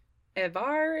Marco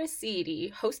Evar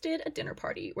City hosted a dinner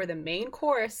party where the main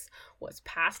course was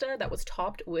pasta that was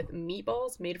topped with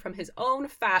meatballs made from his own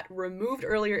fat removed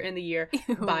earlier in the year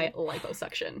by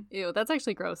liposuction. Ew, that's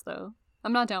actually gross, though.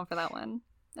 I'm not down for that one.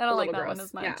 I don't like that one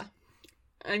as much. Yeah.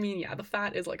 I mean, yeah, the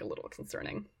fat is like a little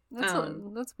concerning.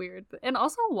 That's weird. And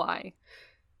also, why?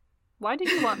 Why did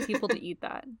he want people to eat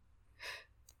that?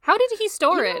 How did he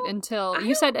store it until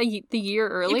you said the year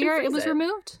earlier it was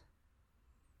removed?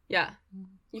 Yeah.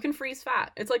 You can freeze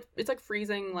fat. It's like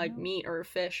freezing like meat or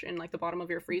fish in like the bottom of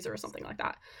your freezer or something like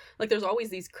that. Like there's always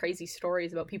these crazy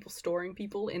stories about people storing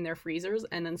people in their freezers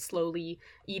and then slowly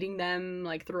eating them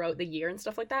like throughout the year and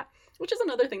stuff like that, which is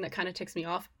another thing that kind of ticks me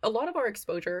off. A lot of our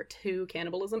exposure to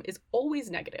cannibalism is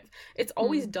always negative. It's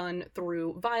always done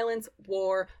through violence,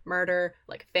 war, murder,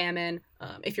 like famine.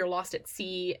 If you're lost at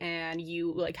sea and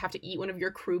you like have to eat one of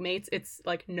your crewmates, it's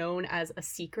like known as a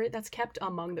secret that's kept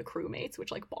among the crewmates,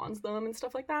 which like bonds them and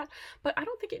stuff like that. But I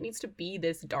don't think it needs to be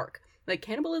this dark. Like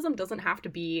cannibalism doesn't have to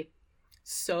be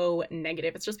so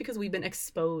negative. It's just because we've been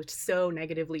exposed so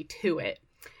negatively to it.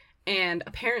 And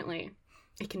apparently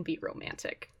it can be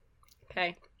romantic.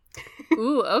 Okay.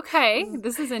 Ooh, okay.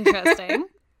 This is interesting.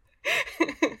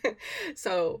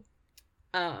 So,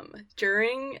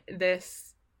 during this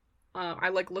I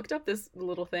like looked up this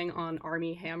little thing on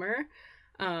Armie Hammer.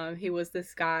 He was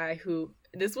this guy who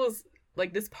this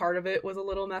part of it was a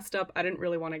little messed up. I didn't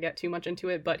really want to get too much into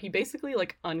it, but he basically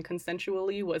like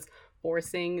unconsensually was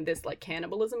forcing this like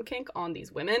cannibalism kink on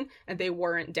these women and they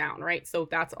weren't down, right? So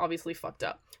that's obviously fucked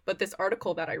up. But this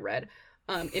article that I read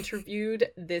interviewed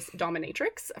this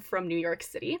dominatrix from New York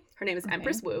City. Her name is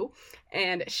Empress Wu,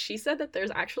 and she said that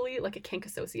there's actually like a kink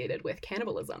associated with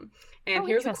cannibalism. And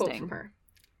here's a quote from her.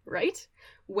 Right?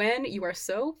 When you are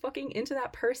so fucking into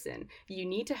that person, you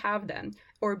need to have them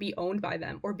or be owned by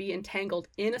them or be entangled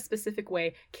in a specific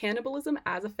way. Cannibalism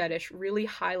as a fetish really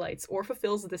highlights or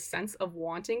fulfills the sense of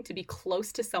wanting to be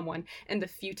close to someone and the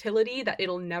futility that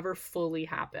it'll never fully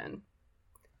happen.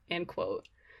 End quote.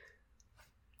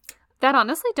 That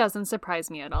honestly doesn't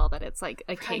surprise me at all that it's like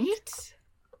a kink.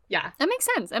 Yeah. That makes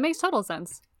sense. It makes total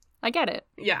sense. I get it.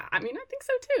 Yeah, I mean, I think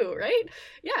so too, right?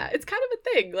 Yeah, it's kind of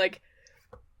a thing. Like,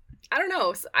 I don't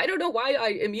know. I don't know why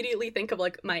I immediately think of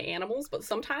like my animals, but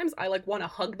sometimes I like want to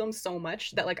hug them so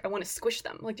much that like I want to squish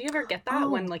them. Like, do you ever get that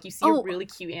when like you see a really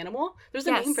cute animal? There's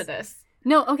a name for this.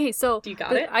 No, okay, so do you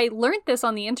got it? I learned this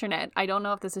on the internet. I don't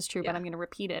know if this is true, but I'm going to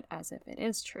repeat it as if it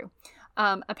is true.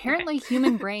 Apparently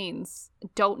human brains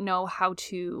don't know how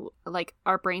to, like,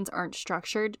 our brains aren't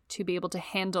structured to be able to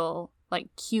handle like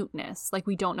cuteness. Like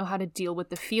we don't know how to deal with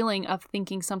the feeling of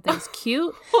thinking something's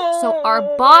cute. So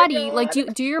our body, like,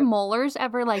 do your molars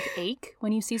ever like ache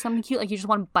when you see something cute? Like you just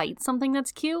want to bite something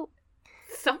that's cute?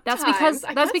 Sometimes.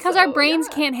 That's because our brains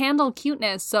can't handle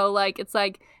cuteness. So like it's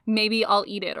like maybe I'll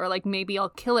eat it or like maybe I'll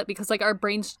kill it because like our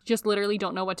brains just literally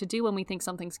don't know what to do when we think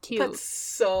something's cute. That's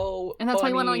so And that's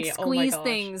funny. why you want to like squeeze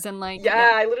things and like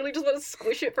I literally just want to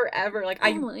squish it forever. Like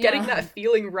I'm getting that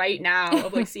feeling right now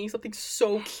of like seeing something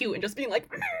so cute and just being like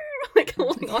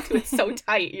holding onto it so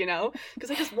tight, you know,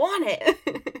 because I just want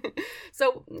it.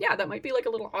 So yeah, that might be like a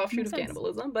little offshoot of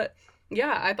cannibalism, but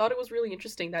yeah, I thought it was really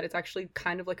interesting that it's actually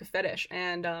kind of like a fetish,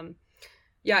 and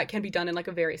it can be done in like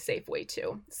a very safe way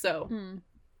too. So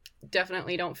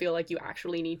definitely don't feel like you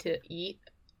actually need to eat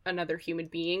another human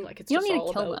being. Like it's just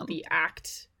all about the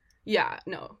act. Yeah,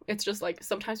 no, it's just like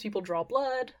sometimes people draw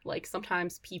blood, like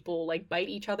sometimes people like bite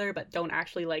each other but don't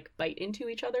actually like bite into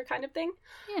each other kind of thing.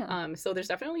 Yeah. So there's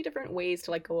definitely different ways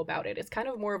to like go about it. It's kind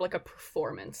of more of like a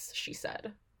performance, she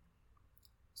said.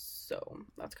 So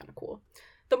that's kind of cool.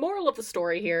 The moral of the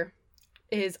story here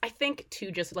is, I think,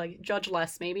 to just like judge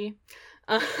less, maybe.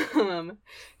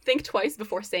 Think twice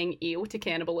before saying ew to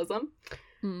cannibalism.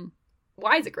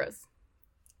 Why is it gross?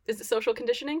 Is it social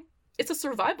conditioning? It's a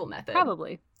survival method.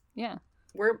 Probably. Yeah.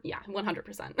 100%.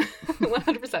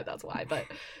 100% that's why. But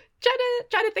try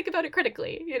to think about it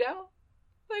critically, you know?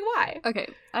 Like, why? Okay.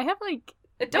 I have like...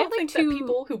 Don't think that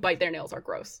people who bite their nails are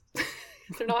gross.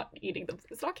 They're not eating them.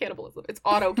 It's not cannibalism. It's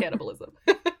auto-cannibalism.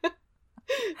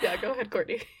 Yeah, go ahead,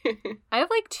 Courtney. I have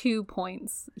like 2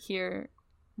 points here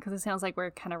because it sounds like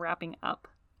we're kind of wrapping up.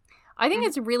 I think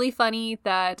it's really funny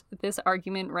that this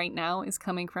argument right now is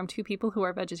coming from 2 people who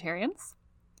are vegetarians.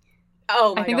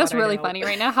 Oh my I think God, that's really funny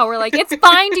right now, how we're like, it's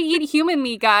fine to eat human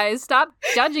meat, guys. Stop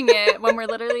judging it, when we're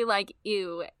literally like,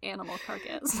 ew, animal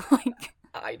carcass. Like,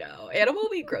 I know. Animal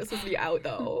meat grosses me out,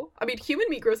 though. I mean, human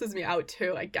meat grosses me out,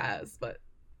 too, I guess, but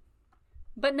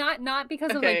not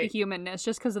because of like the humanness,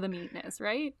 just because of the meatness,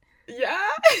 right? Yeah.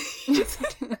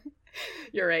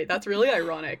 You're right. That's really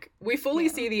ironic. We fully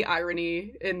see the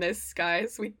irony in this,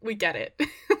 guys. We get it.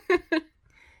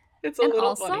 It's a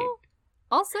little funny.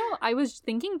 Also, I was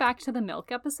thinking back to the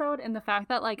milk episode and the fact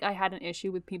that, like, I had an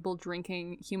issue with people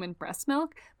drinking human breast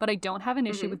milk, but I don't have an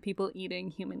issue with people eating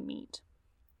human meat.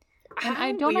 And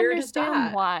I don't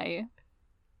understand why.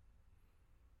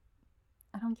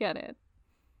 I don't get it.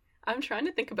 I'm trying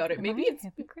to think about it. Maybe it's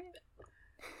hypocrite.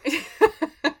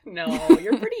 No,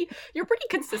 you're pretty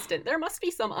consistent. There must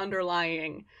be some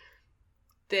underlying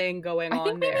thing going on there. I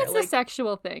think maybe it's a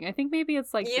sexual thing. I think maybe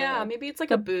it's like maybe it's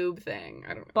like a boob thing.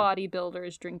 I don't know.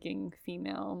 Bodybuilders drinking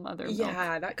female mother milk.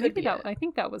 Yeah, that could be it. I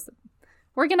think that was.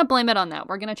 We're gonna blame it on that.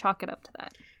 We're gonna chalk it up to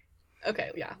that.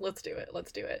 Okay, yeah, let's do it.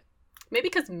 Maybe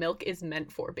because milk is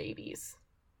meant for babies.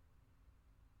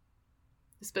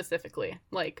 Specifically,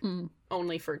 like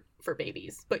only for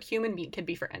babies, but human meat can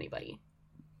be for anybody.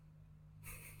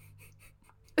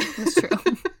 That's true.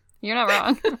 You're not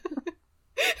wrong.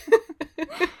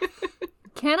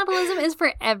 Cannibalism is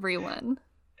for everyone.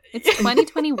 It's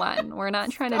 2021. We're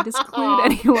not trying to disclude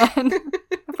anyone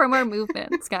from our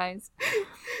movements, guys.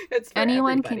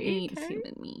 Anyone can eat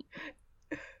human meat.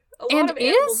 A lot of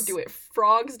animals do it.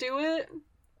 Frogs do it.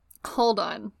 Hold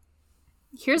on.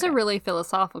 Here's a really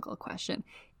philosophical question.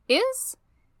 Is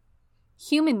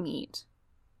human meat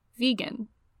vegan?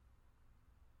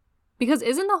 Because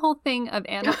isn't the whole thing of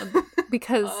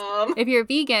because if you're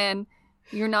vegan,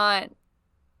 you're not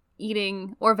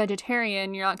eating, or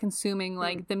vegetarian, you're not consuming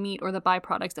like the meat or the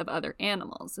byproducts of other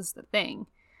animals is the thing.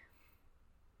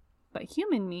 But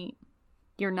human meat,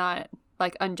 you're not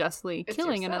like unjustly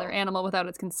killing another animal without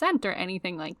its consent or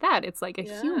anything like that. It's like a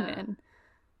human.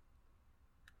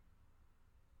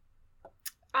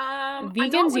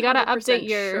 Vegans, you gotta update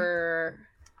your. Sure.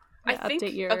 I think.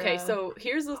 Okay, so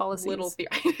here's a policies. Little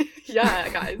theory. Yeah,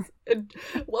 guys,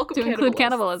 welcome to include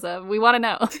cannibalism. We want to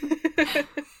know.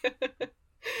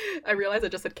 I realized I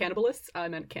just said cannibalists. I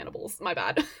meant cannibals. My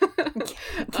bad.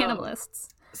 Cannibalists.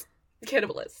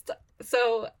 Cannibalists.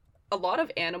 So a lot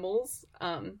of animals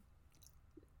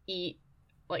eat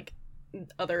like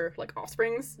other like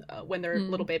offsprings when they're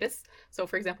little babies. So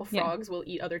for example, frogs will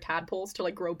eat other tadpoles to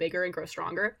like grow bigger and grow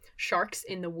stronger. Sharks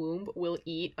in the womb will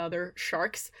eat other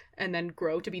sharks and then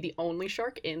grow to be the only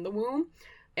shark in the womb.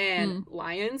 And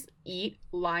lions eat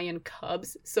lion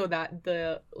cubs so that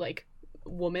the like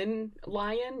woman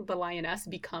lion, the lioness,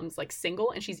 becomes like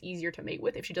single and she's easier to mate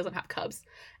with if she doesn't have cubs.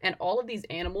 And all of these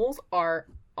animals are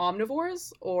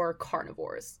omnivores or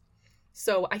carnivores.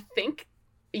 So I think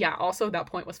also that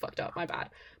point was fucked up. My bad.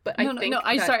 But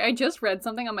sorry. I just read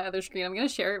something on my other screen. I'm gonna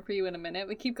share it for you in a minute.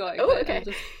 But keep going. Oh, okay.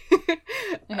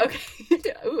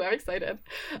 Okay. Ooh, I'm excited.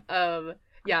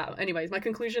 Anyways, my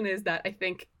conclusion is that I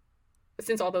think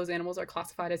since all those animals are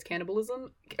classified as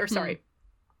cannibalism, or sorry,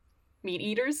 meat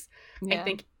eaters, I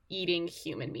think eating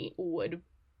human meat would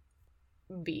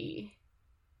be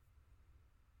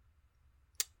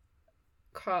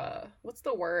what's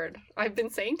the word? I've been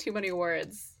saying too many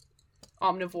words.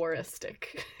 Omnivoristic.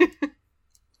 It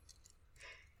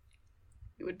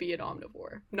would be an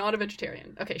omnivore, not a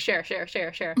vegetarian. Okay, share.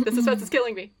 This is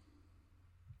killing me.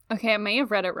 Okay, I may have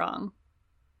read it wrong.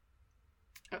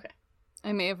 Okay.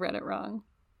 I may have read it wrong.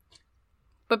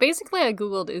 But basically I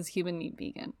googled, is human meat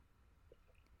vegan?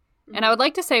 And I would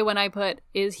like to say when I put,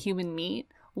 is human meat,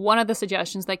 one of the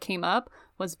suggestions that came up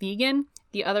was vegan.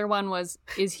 The other one was,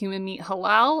 is human meat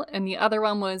halal? And the other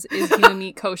one was, is human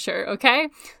meat kosher? Okay?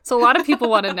 So a lot of people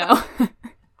want to know.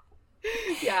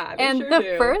 Yeah, and sure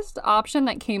the first option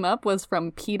that came up was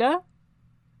from PETA.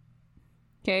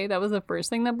 Okay, that was the first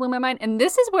thing that blew my mind. And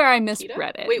this is where I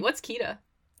misread it. Wait, what's PETA?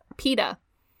 PETA.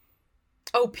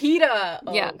 Oh, PETA!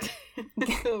 Oh. Yeah.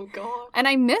 Oh, God. And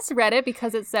I misread it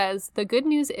because it says, the good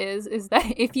news is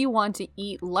that if you want to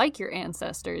eat like your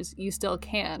ancestors, you still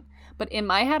can. But in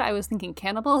my head, I was thinking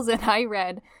cannibals, and I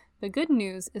read, the good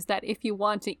news is that if you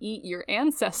want to eat your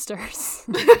ancestors,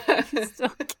 you still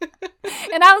can.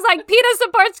 And I was like, PETA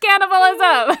supports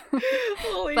cannibalism!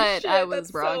 Holy but shit, I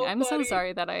was wrong. So I'm so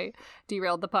sorry that I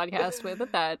derailed the podcast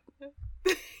with that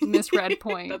misread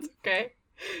point. That's okay.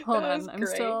 Hold on,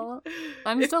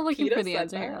 I'm still looking for the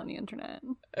answer here on the internet.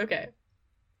 Okay.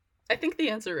 I think the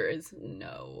answer is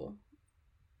no.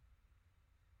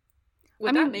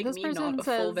 Would that make me not a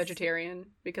full vegetarian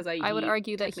because I would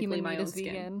argue that human meat is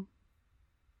vegan.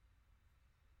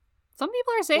 Some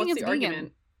people are saying it's vegan.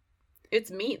 Argument?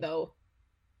 It's meat though.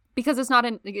 Because it's not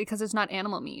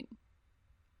animal meat.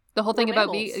 The whole thing about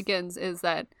vegans is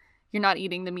that you're not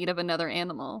eating the meat of another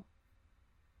animal.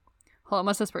 Hold on,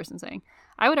 what's this person saying?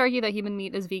 I would argue that human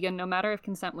meat is vegan no matter if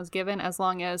consent was given, as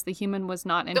long as the human was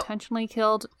not intentionally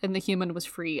killed and the human was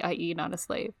free, i.e. not a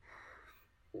slave.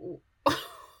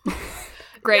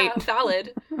 Great. Yeah,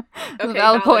 valid. Okay,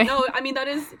 valid point. No, I mean that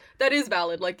is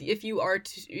valid. Like if you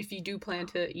do plan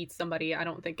to eat somebody, I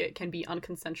don't think it can be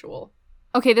unconsensual.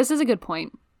 Okay, this is a good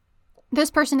point. This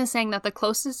person is saying that the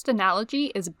closest analogy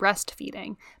is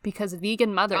breastfeeding, because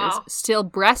vegan mothers still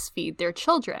breastfeed their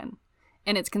children,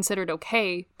 and it's considered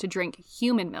okay to drink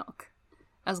human milk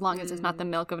as long as it's not the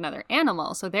milk of another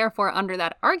animal. So therefore, under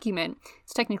that argument,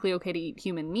 it's technically okay to eat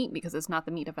human meat because it's not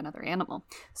the meat of another animal.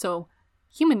 So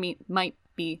human meat might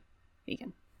be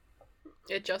vegan.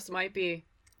 It just might be.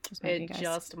 Just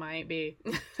might be.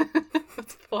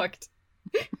 That's fucked.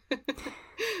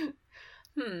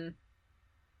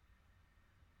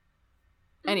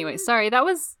 Anyway, sorry, that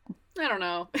was... I don't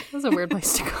know. That was a weird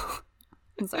place to go.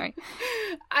 I'm sorry.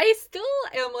 I still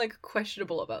am, like,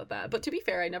 questionable about that. But to be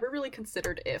fair, I never really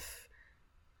considered if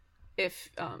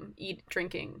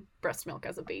drinking breast milk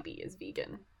as a baby is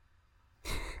vegan.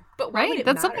 But why would it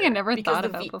That's matter? something I never thought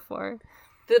about before.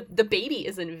 The baby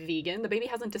isn't vegan. The baby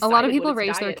hasn't decided. A lot of people what its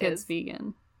raise their diet kids is.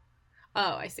 vegan.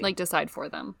 Oh, I see. Like, decide for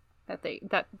them that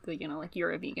like,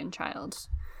 you're a vegan child.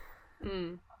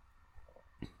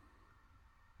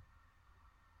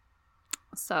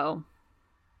 So.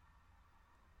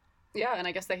 Yeah, and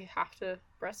I guess they have to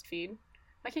breastfeed.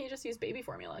 Why can't you just use baby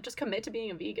formula? Just commit to being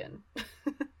a vegan.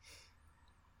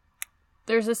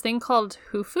 There's this thing called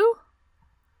Hufu,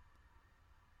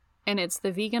 and it's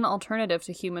the vegan alternative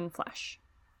to human flesh.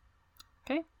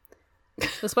 Okay?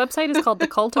 This website is called The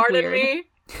Cult of Pardon Weird. me?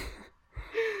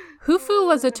 Hufu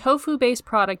was a tofu-based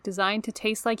product designed to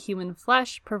taste like human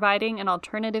flesh, providing an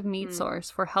alternative meat source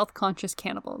for health-conscious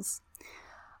cannibals.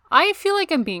 I feel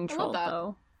like I'm being trolled,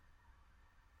 though.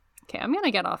 Okay, I'm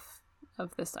gonna get off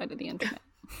of this side of the internet.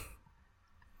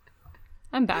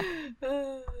 I'm back.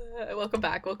 Welcome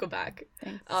back.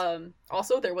 Thanks.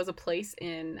 Also, there was a place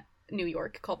in New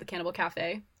York called the Cannibal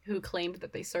Cafe who claimed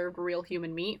that they served real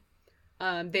human meat.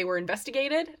 They were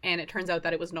investigated, and it turns out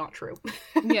that it was not true.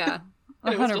 Yeah,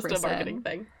 100%. It was just a marketing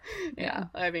thing. Yeah,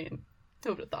 I mean,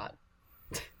 who would have thought?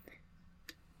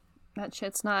 That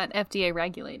shit's not FDA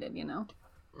regulated, you know?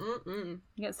 Mm-mm.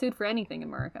 You get sued for anything in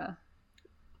America.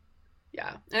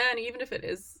 Yeah, and even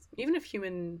if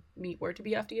human meat were to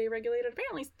be FDA regulated,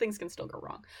 apparently things can still go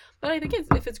wrong. But I think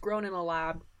if it's grown in a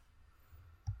lab,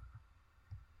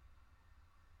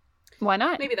 why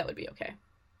not? maybe that would be okay.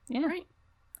 Yeah. Right?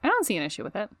 I don't see an issue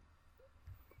with it.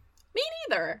 Me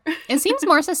neither. It seems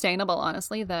more sustainable,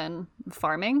 honestly, than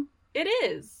farming. It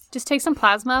is. Just take some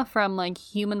plasma from, like,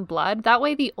 human blood. That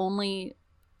way the only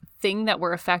thing that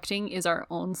we're affecting is our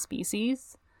own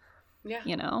species. Yeah.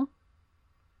 You know?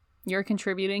 You're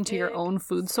contributing to your own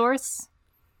food source.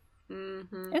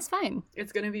 Mm-hmm. It's fine.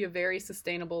 It's going to be a very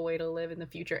sustainable way to live in the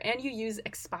future. And you use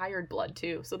expired blood,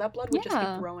 too. So that blood would just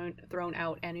get thrown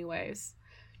out anyways.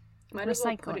 Might as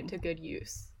well put it to good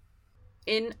use.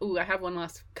 I have one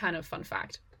last kind of fun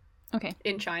fact. Okay.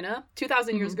 In China,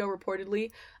 2,000 years ago,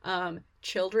 reportedly,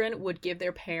 children would give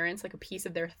their parents, like, a piece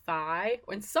of their thigh,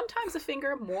 and sometimes a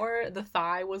finger. The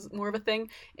thigh was more of a thing,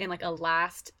 in, like, a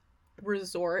last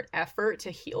resort effort to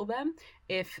heal them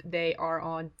if they are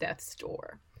on death's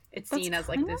door. It's seen as,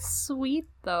 like, this sweet,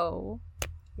 though.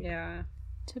 Yeah.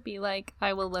 To be like,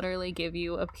 I will literally give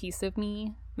you a piece of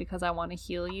me because I want to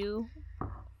heal you.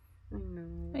 I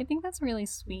know. I think that's really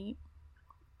sweet.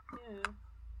 Yeah.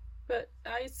 But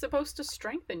it's supposed to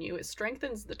strengthen you. It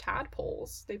strengthens the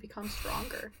tadpoles. They become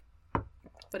stronger.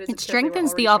 But it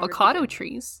strengthens the avocado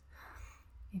trees.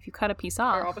 If you cut a piece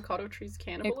off, are avocado trees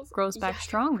cannibalism? It grows back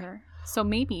stronger. So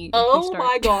maybe. Oh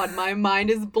my god, my mind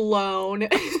is blown.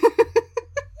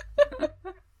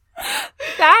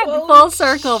 That full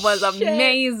circle was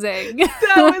amazing.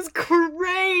 That was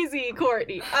crazy,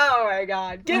 Courtney. Oh my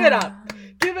god. Give it up.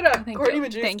 Give it up, Courtney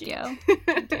Majewski. Thank you.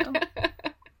 Thank you.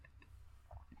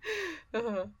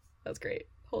 That's great.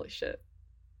 Holy shit.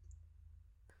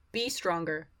 Be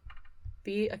stronger.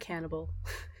 Be a cannibal.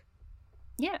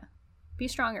 Yeah. Be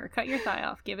stronger. Cut your thigh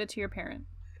off. Give it to your parent.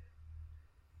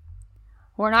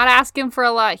 We're not asking for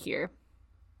a lot here.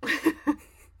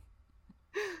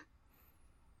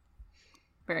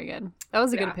 Very good. That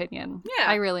was a good opinion. Yeah.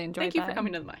 I really enjoyed Thank you for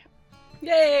coming to my...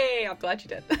 Yay! I'm glad you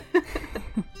did.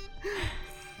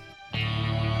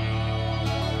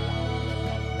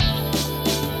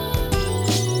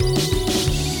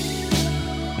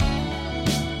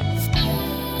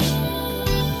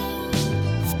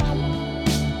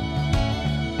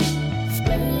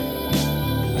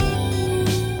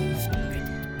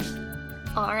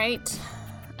 All right.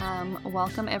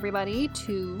 welcome everybody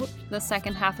to the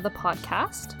second half of the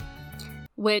podcast,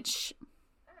 which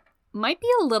might be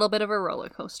a little bit of a roller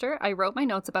coaster. I wrote my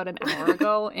notes about an hour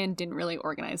ago and didn't really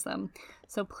organize them.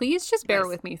 So please just bear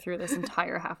with me through this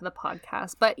entire half of the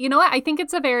podcast. But you know what? I think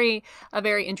it's a very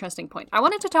interesting point. I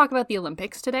wanted to talk about the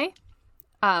Olympics today.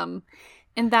 In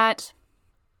that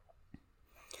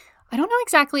I don't know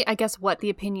exactly, I guess, what the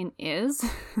opinion is,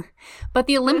 but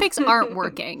the Olympics aren't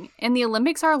working, and the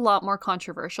Olympics are a lot more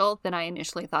controversial than I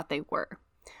initially thought they were.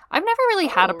 I've never really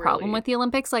had a problem with the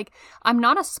Olympics. Like, I'm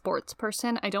not a sports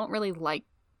person. I don't really like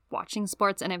watching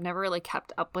sports, and I've never really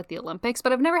kept up with the Olympics,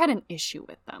 but I've never had an issue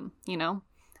with them, you know?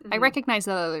 Mm-hmm. I recognize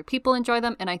that other people enjoy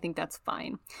them, and I think that's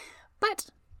fine. But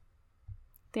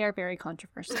they are very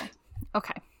controversial.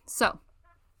 Okay, so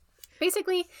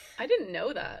basically, I didn't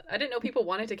know that. I didn't know people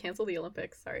wanted to cancel the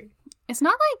Olympics. Sorry. It's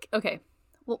not like, okay,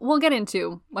 we'll get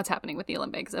into what's happening with the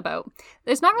Olympics about.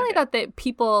 It's not really it's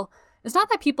not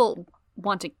that people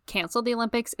want to cancel the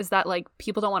Olympics, is that like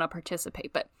people don't want to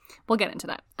participate, but we'll get into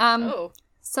that.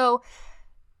 So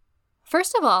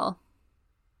first of all,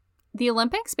 the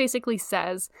Olympics basically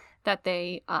says that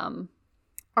they are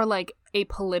like a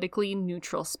politically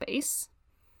neutral space,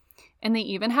 and they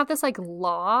even have this like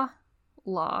law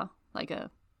like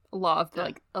a law of the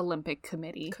like Olympic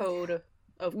Committee code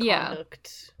of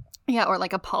conduct. Yeah, or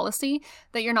like a policy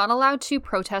that you're not allowed to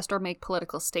protest or make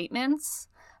political statements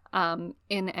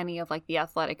in any of like the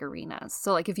athletic arenas.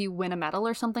 So like if you win a medal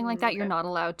or something like that, you're not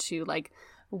allowed to like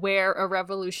wear a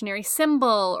revolutionary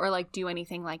symbol or like do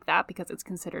anything like that because it's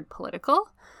considered political.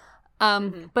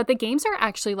 But the games are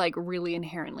actually like really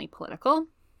inherently political.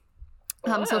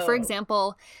 So for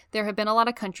example, there have been a lot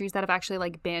of countries that have actually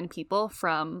like banned people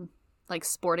from like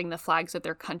sporting the flags of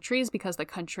their countries because the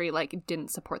country like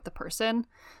didn't support the person.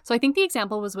 So I think the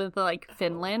example was with like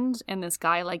Finland, and this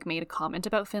guy like made a comment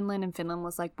about Finland, and Finland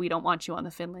was like, we don't want you on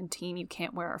the Finland team. You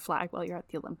can't wear our flag while you're at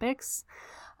the Olympics.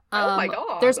 Oh my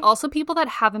God. There's also people that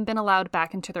haven't been allowed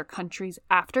back into their countries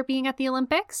after being at the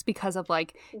Olympics because of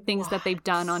like things that they've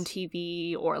done on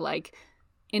TV or like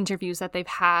interviews that they've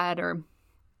had or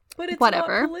but it's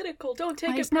whatever. Not political. Don't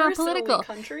take it personally,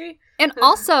 country. And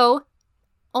also,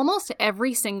 almost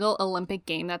every single Olympic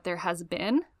game that there has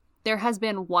been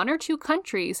one or two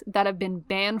countries that have been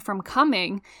banned from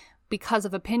coming because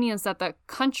of opinions that the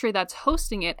country that's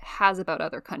hosting it has about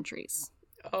other countries.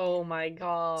 Oh my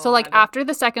God. So like after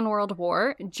the Second World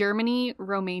War, Germany,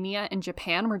 Romania, and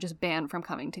Japan were just banned from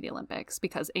coming to the Olympics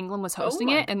because England was hosting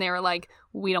it, and they were like,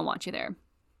 we don't want you there.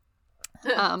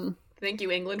 Thank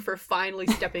you, England, for finally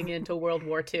stepping into World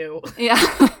War II. Yeah.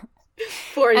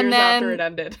 4 years after it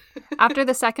ended. After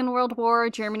the Second World War,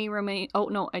 Germany, Romania... Oh,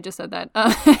 no, I just said that.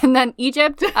 And then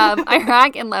Egypt,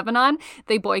 Iraq, and Lebanon,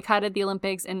 they boycotted the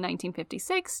Olympics in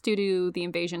 1956 due to the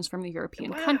invasions from the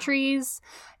European countries.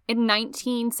 In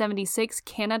 1976,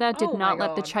 Canada did not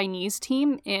let the Chinese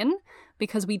team in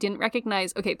because we didn't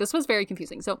recognize... Okay, this was very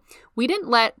confusing. So we didn't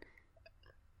let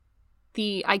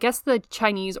the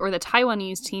Chinese or the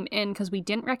Taiwanese team in because we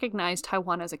didn't recognize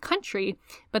Taiwan as a country,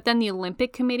 but then the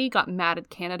Olympic Committee got mad at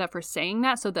Canada for saying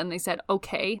that, so then they said,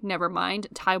 okay, never mind,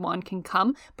 Taiwan can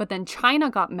come, but then China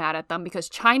got mad at them because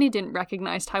China didn't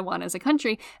recognize Taiwan as a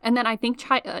country, and then I think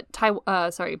China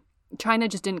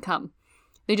just didn't come.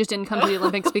 They just didn't come to the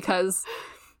Olympics because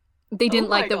they didn't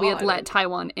like that we had let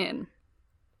Taiwan in.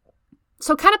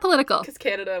 So kind of political. Because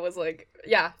Canada was like,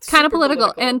 yeah, kind of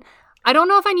political. And I don't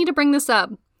know if I need to bring this up,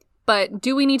 but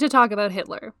do we need to talk about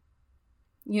Hitler?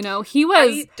 You know, he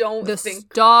was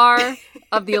star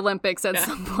of the Olympics at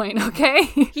some point, okay?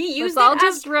 He used it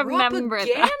as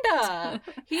propaganda.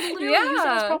 He literally used it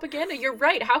as propaganda. You're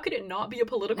right. How could it not be a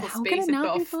political space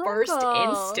if the first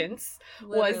instance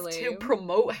was to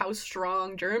promote how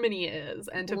strong Germany is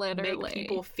and to make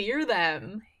people fear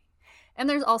them? And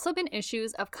there's also been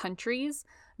issues of countries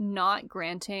not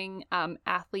granting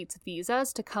athletes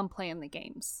visas to come play in the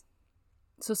games.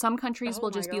 So some countries will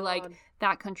just be like,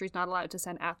 that country's not allowed to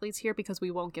send athletes here because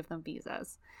we won't give them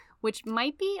visas. Which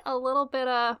might be a little bit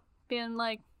being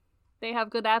like, they have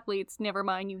good athletes, never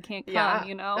mind, you can't come,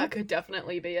 you know? That could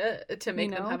definitely be it, to make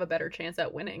them have a better chance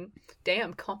at winning.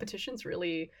 Damn, competition's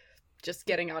really just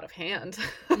getting out of hand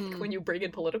when you bring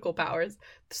in political powers.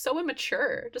 So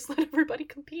immature. Just let everybody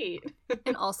compete.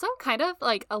 And also kind of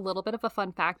like a little bit of a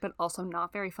fun fact, but also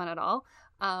not very fun at all.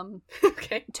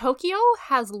 Okay. Tokyo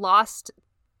has lost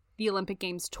the Olympic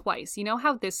Games twice. You know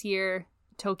how this year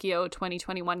Tokyo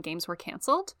 2021 games were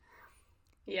canceled?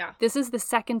 Yeah. This is the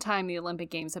second time the Olympic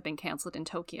Games have been canceled in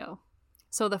Tokyo.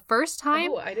 So the first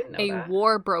time I didn't know that.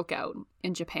 war broke out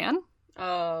in Japan.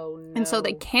 Oh, no. And so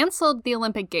they canceled the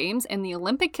Olympic Games, and the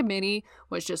Olympic Committee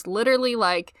was just literally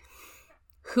like,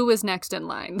 who is next in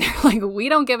line? They're like, we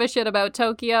don't give a shit about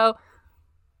Tokyo.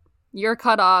 You're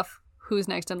cut off. Who's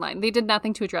next in line? They did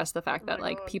nothing to address the fact that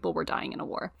like people were dying in a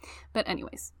war. But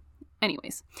anyways.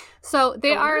 So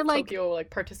they are like Tokyo like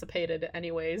participated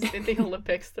anyways in the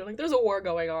Olympics. They're like, there's a war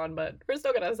going on, but we're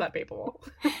still gonna send people.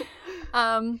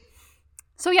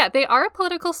 So yeah, they are a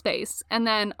political space. And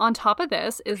then on top of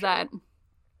this is that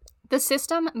the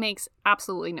system makes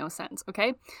absolutely no sense,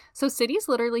 okay? So cities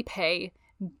literally pay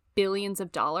billions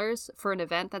of dollars for an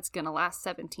event that's going to last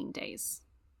 17 days.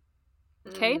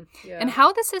 Okay? Yeah. And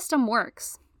how the system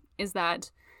works is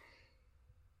that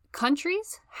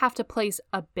countries have to place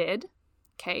a bid,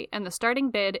 okay? And the starting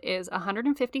bid is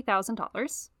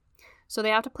 $150,000. So they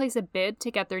have to place a bid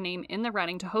to get their name in the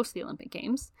running to host the Olympic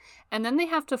Games. And then they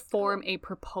have to form a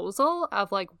proposal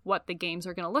of like what the games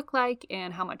are going to look like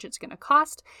and how much it's going to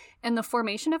cost. And the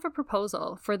formation of a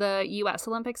proposal for the US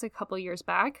Olympics a couple years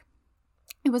back,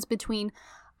 it was between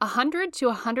 $100 to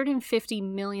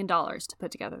 $150 million to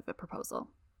put together the proposal.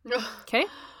 Okay?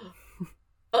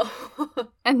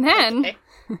 And then,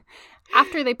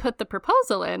 after they put the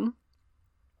proposal in,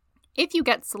 if you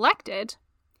get selected,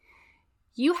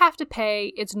 you have to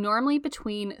pay, it's normally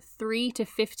between $3 to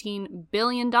 $15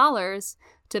 billion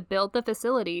to build the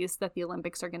facilities that the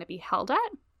Olympics are going to be held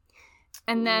at.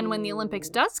 And then when the Olympics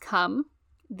does come,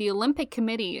 the Olympic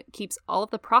Committee keeps all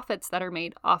of the profits that are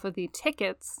made off of the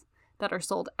tickets that are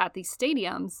sold at these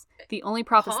stadiums. The only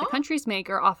profits the countries make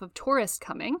are off of tourists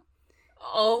coming.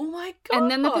 Oh my god.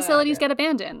 And then the facilities get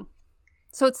abandoned.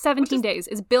 So it's 17 days.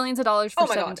 It's billions of dollars for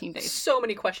 17 days. So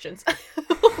many questions.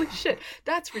 Holy shit.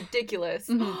 That's ridiculous.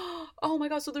 Mm-hmm. Oh my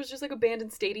god, so there's just like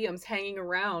abandoned stadiums hanging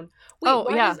around. Wait,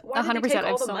 100%. I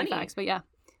have so many facts, but yeah.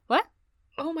 What?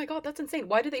 Oh my god, that's insane.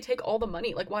 Why do they take all the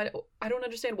money? Like, why? I don't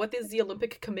understand. What does the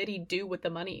Olympic Committee do with the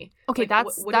money? Okay, like,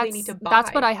 what do they need to buy?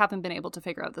 That's what I haven't been able to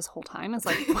figure out this whole time. It's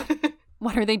like,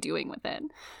 what are they doing with it?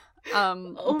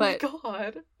 Oh my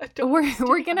god, I don't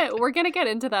we're gonna get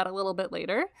into that a little bit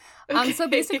later. Okay. So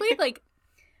basically, like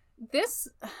this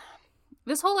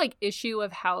whole like issue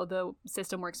of how the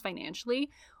system works financially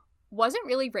wasn't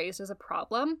really raised as a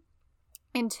problem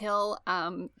until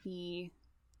the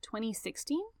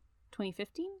 2016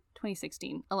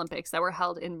 Olympics that were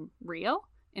held in Rio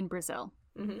in Brazil.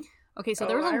 Mm-hmm. Okay, so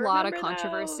there was a lot of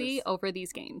controversy over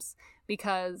these games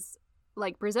because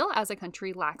like Brazil as a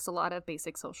country lacks a lot of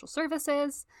basic social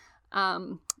services.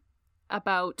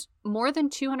 About more than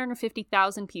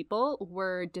 250,000 people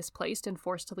were displaced and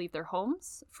forced to leave their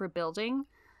homes for building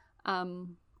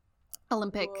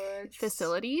Olympic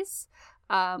facilities.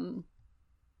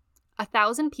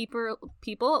 1,000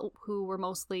 people who were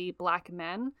mostly Black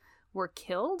men were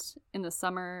killed in the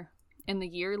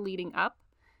year leading up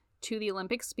to the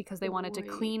Olympics because they wanted to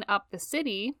clean up the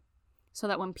city so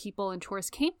that when people and tourists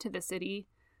came to the city,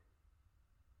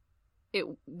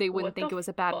 they wouldn't think it was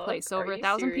a bad place. So over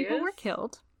 1,000 people were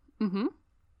killed. Mm-hmm.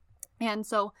 And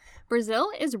so Brazil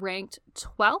is ranked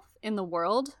 12th in the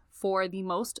world for the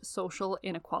most social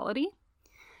inequality,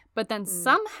 but then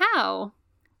somehow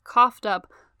coughed up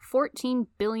 $14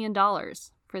 billion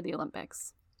for the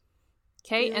Olympics.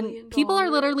 Okay, and people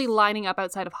are literally lining up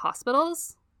outside of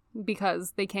hospitals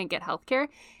because they can't get healthcare.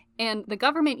 And the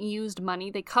government used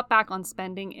money. They cut back on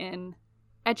spending in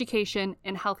education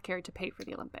and healthcare to pay for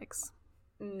the Olympics.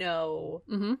 No.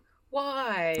 Mm-hmm.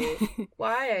 Why?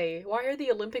 Why? Why are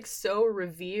the Olympics so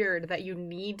revered that you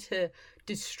need to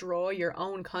destroy your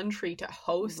own country to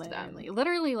host them?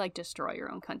 Literally, like, destroy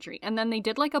your own country. And then they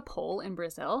did, like, a poll in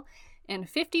Brazil, and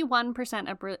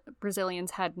 51% of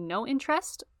Brazilians had no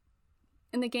interest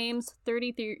in the games.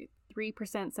 33%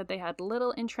 said they had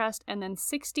little interest, and then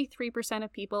 63%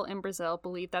 of people in Brazil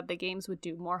believed that the games would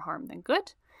do more harm than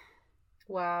good.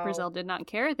 Wow. Brazil did not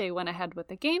care. They went ahead with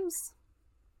the games.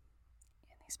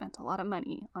 Spent a lot of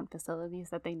money on facilities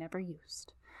that they never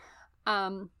used.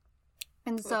 And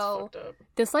so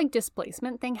this like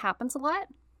displacement thing happens a lot.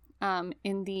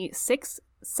 In the 6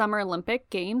 Summer Olympic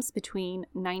Games between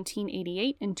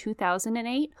 1988 and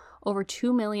 2008, over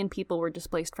 2 million people were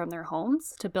displaced from their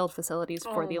homes to build facilities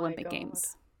for the Olympic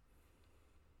Games.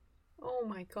 Oh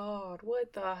my god,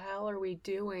 what the hell are we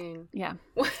doing? Yeah.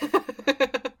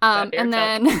 And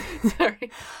then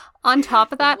Sorry. On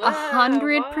top of that,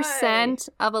 100%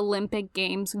 of Olympic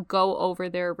Games go over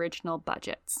their original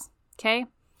budgets. Okay?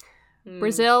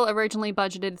 Brazil originally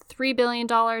budgeted $3 billion.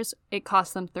 It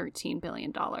cost them $13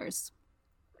 billion. That's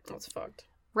fucked.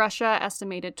 Russia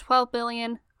estimated $12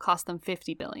 billion, cost them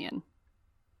 $50 billion.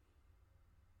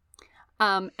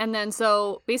 And then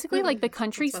so basically like the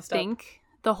countries think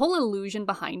the whole illusion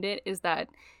behind it is that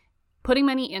putting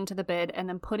money into the bid and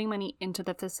then putting money into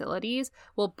the facilities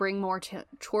will bring more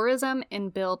tourism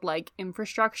and build like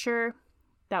infrastructure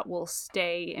that will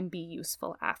stay and be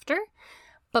useful after.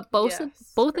 But both of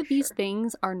these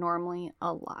things are normally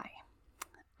a lie.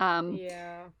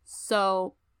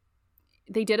 So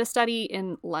they did a study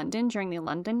in London during the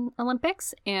London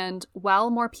Olympics, and while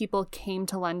more people came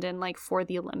to London like for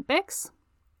the Olympics,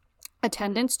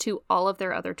 attendance to all of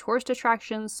their other tourist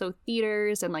attractions, so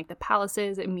theaters and like the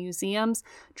palaces and museums,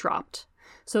 dropped.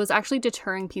 So it was actually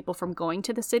deterring people from going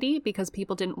to the city because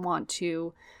people didn't want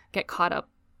to get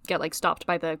stopped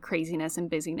by the craziness and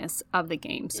busyness of the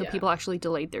games. So people actually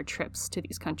delayed their trips to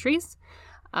these countries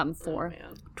for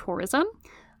tourism.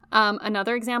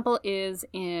 Another example is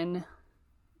in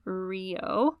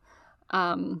Rio,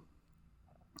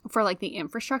 for like the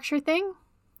infrastructure thing.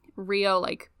 Rio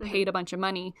like paid a bunch of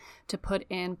money to put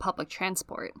in public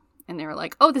transport, and they were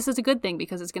like, oh, this is a good thing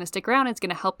because it's going to stick around, it's going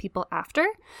to help people after.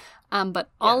 But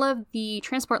all of the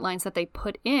transport lines that they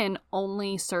put in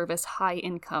only service high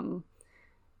income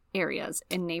areas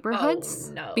in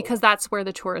neighborhoods because that's where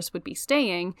the tourists would be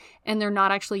staying, and they're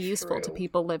not actually useful to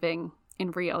people living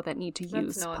in Rio that need to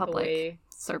use public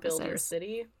services. Build your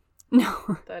city.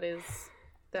 No.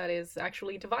 That is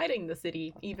actually dividing the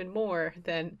city even more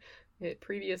than it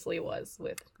previously was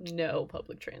with no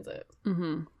public transit.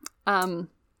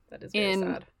 That is very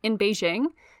sad. In Beijing,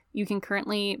 you can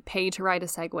currently pay to ride a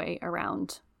Segway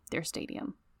around their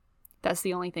stadium. That's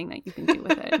the only thing that you can do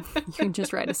with it. You can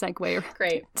just ride a Segway around.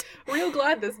 Great. Real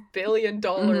glad this $1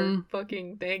 billion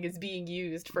fucking thing is being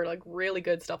used for like really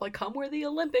good stuff. Like, come where the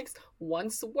Olympics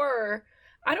once were.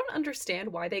 I don't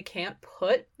understand why they can't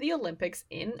put the Olympics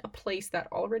in a place that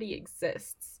already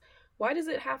exists. Why does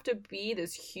it have to be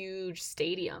this huge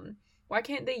stadium? Why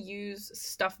can't they use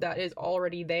stuff that is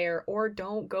already there, or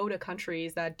don't go to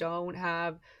countries that don't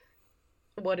have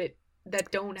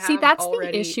See, that's the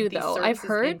issue though. I've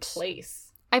heard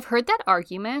that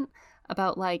argument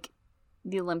about like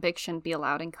the Olympics shouldn't be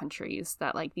allowed in countries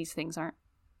that like these things aren't,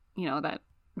 that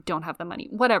don't have the money,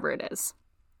 whatever it is.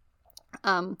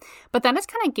 But then it's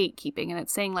kind of gatekeeping, and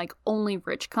it's saying like only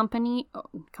rich countries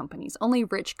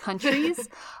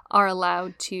are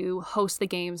allowed to host the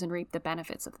games and reap the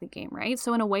benefits of the game, right?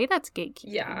 So in a way, that's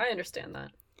gatekeeping. Yeah, I understand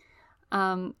that.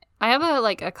 I have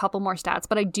a couple more stats,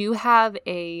 but I do have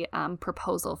a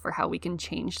proposal for how we can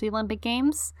change the Olympic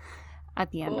Games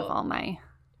at the end of all my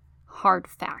hard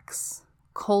facts,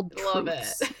 cold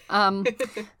truths.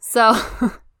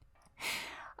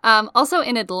 Also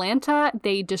in Atlanta,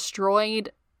 they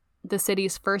destroyed the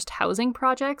city's first housing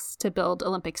projects to build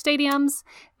Olympic stadiums.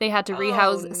 They had to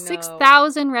rehouse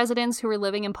 6,000 residents who were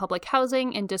living in public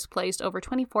housing and displaced over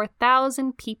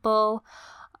 24,000 people.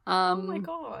 Oh my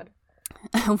God.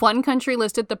 One country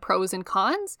listed the pros and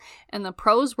cons, and the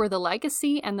pros were the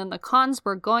legacy, and then the cons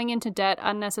were going into debt,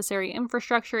 unnecessary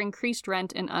infrastructure, increased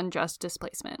rent, and unjust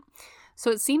displacement. So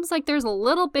it seems like there's a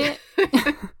little bit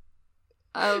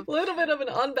of an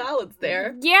unbalance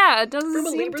there. Yeah, it doesn't From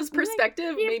a Libra's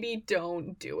perspective, maybe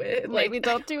don't do it. Maybe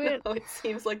don't do it. It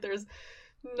seems like there's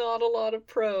not a lot of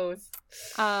pros.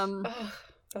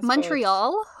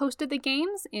 Montreal hosted the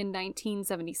games in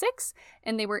 1976,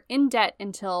 and they were in debt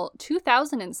until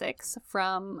 2006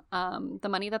 from the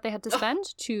money that they had to spend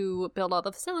to build all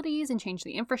the facilities and change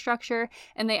the infrastructure,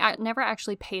 and they never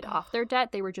actually paid off their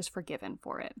debt. They were just forgiven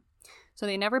for it. So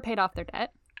they never paid off their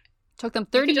debt. Took them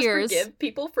 30 years. Forgive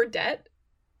people for debt?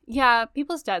 Yeah,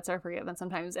 people's debts are forgiven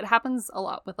sometimes. It happens a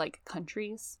lot with like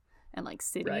countries and like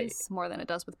cities more than it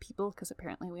does with people, because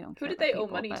apparently we don't care. Who did they owe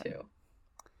money to?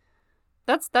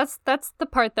 That's the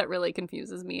part that really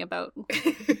confuses me about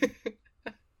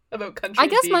countries. I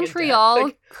guess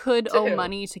Montreal could owe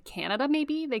money to Canada.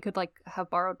 Maybe they could like have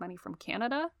borrowed money from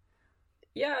Canada.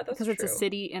 Yeah, that's because it's a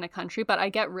city in a country. But I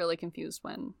get really confused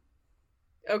when.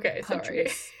 Okay,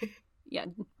 countries... sorry. Yeah,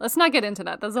 let's not get into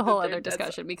that. That's a whole other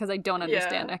discussion because I don't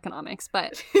understand economics.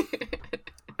 But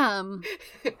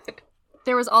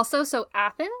there was also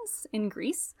Athens in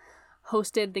Greece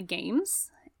hosted the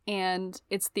games. And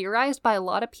it's theorized by a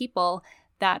lot of people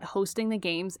that hosting the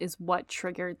games is what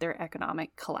triggered their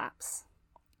economic collapse,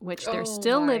 which they're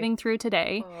still living through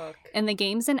today. Fuck. And the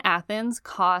games in Athens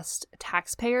cost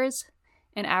taxpayers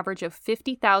an average of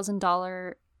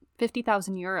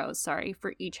 €50,000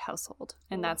 for each household.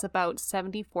 And that's about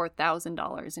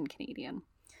 $74,000 in Canadian.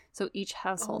 So each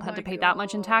household had to pay that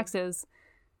much in taxes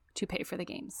to pay for the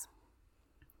games.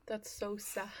 That's so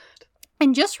sad.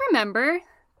 And just remember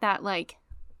that, like,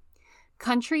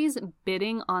 countries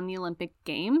bidding on the Olympic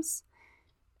Games,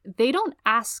 they don't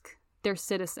ask their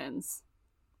citizens.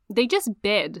 They just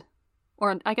bid.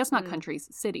 or I guess not countries,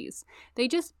 cities. They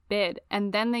just bid,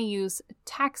 and then they use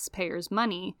taxpayers'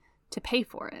 money to pay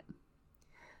for it.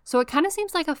 So it kind of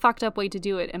seems like a fucked up way to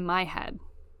do it in my head,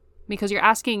 because you're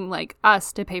asking like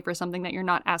us to pay for something that you're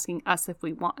not asking us if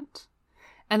we want.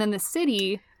 And then the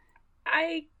city,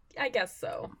 I guess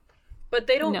so, but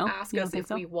they don't ask us if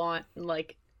we want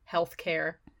like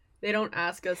healthcare. They don't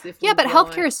ask us if but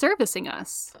healthcare is servicing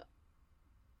us.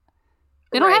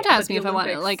 They don't have to ask me if I want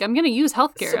it. Like, I'm going to use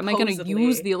healthcare. Am I going to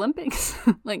use the Olympics?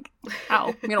 Like, how?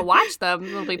 I'm going to watch them.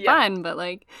 It'll be fun, but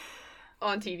like...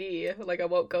 On TV. Like, I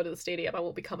won't go to the stadium. I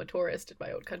won't become a tourist in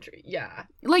my own country. Yeah.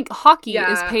 Like, hockey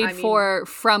is paid for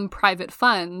from private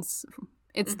funds.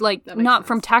 It's, like, not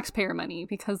from taxpayer money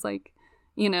because, like,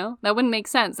 you know, that wouldn't make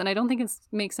sense. And I don't think it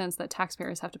makes sense that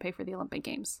taxpayers have to pay for the Olympic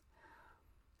Games.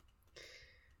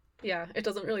 Yeah, it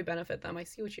doesn't really benefit them. I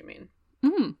see what you mean.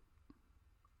 Mm.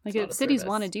 Like, if cities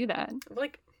want to do that.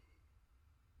 Like,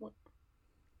 what?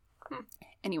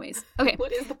 Anyways, okay.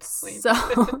 What is the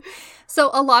point? So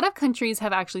a lot of countries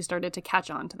have actually started to catch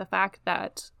on to the fact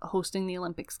that hosting the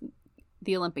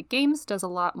Olympic Games does a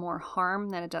lot more harm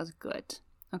than it does good.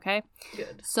 Okay?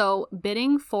 Good. So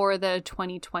bidding for the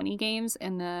 2020 games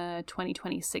and the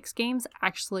 2026 games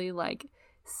actually, like,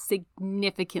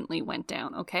 significantly went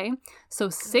down, okay? So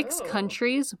 6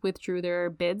 countries withdrew their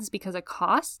bids because of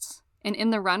costs. And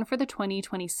in the run for the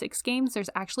 2026 games, there's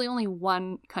actually only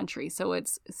one country. So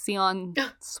it's Sion,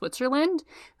 Switzerland,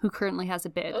 who currently has a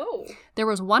bid. Oh. There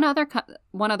was one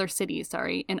other city,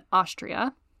 in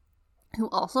Austria, who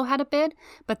also had a bid.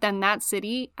 But then that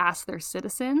city asked their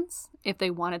citizens if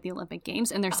they wanted the Olympic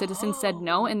Games. And their citizens said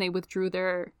no, and they withdrew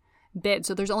their bid.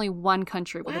 So there's only one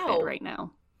country with a bid right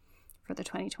now for the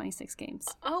 2026 games.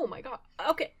 Oh my god.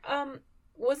 Okay.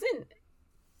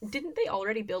 Didn't they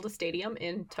already build a stadium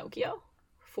in Tokyo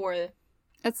for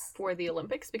the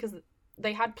Olympics? Because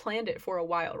they had planned it for a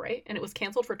while, right? And it was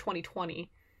canceled for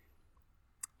 2020.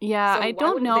 Yeah, so I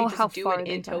don't know how far they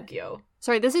in Tokyo.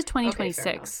 Sorry, this is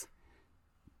 2026.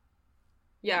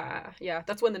 Okay, yeah.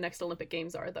 That's when the next Olympic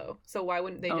Games are, though. So why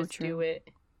wouldn't they just do it?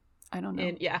 I don't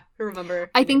know. Remember.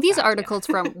 I think these articles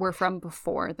were from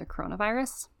before the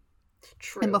coronavirus.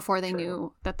 True. And before they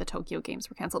knew that the Tokyo Games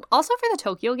were canceled. Also, for the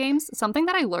Tokyo Games, something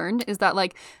that I learned is that,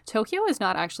 like, Tokyo is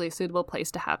not actually a suitable place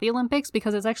to have the Olympics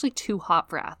because it's actually too hot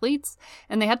for athletes.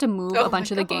 And they had to move a bunch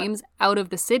of the games out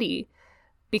of the city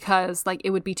because, like,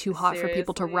 it would be too hot for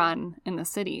people to run in the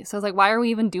city. So I was like, why are we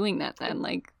even doing that then?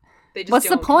 Like, what's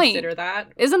the point? Consider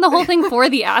that. Isn't the whole thing for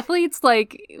the athletes?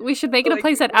 Like, we should make it a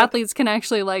place that athletes can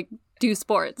actually, like, do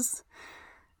sports.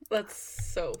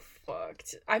 That's so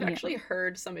fucked. I've actually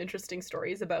heard some interesting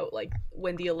stories about, like,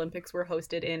 when the Olympics were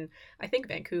hosted in, I think,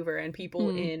 Vancouver, and people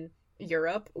in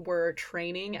Europe were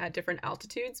training at different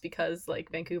altitudes because,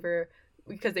 like, Vancouver,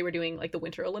 because they were doing, like, the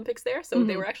Winter Olympics there, so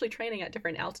they were actually training at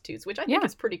different altitudes, which I think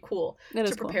is pretty cool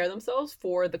to prepare themselves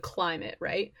for the climate,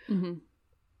 right? Mm-hmm.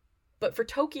 But for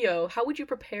Tokyo, how would you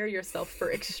prepare yourself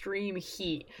for extreme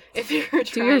heat if you're trying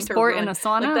to do your sport run in a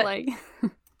sauna? Like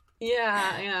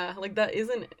yeah, like that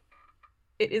isn't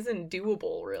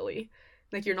doable, really.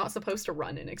 Like, you're not supposed to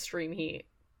run in extreme heat.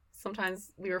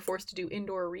 Sometimes we were forced to do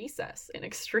indoor recess in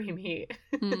extreme heat.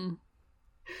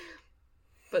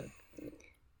 But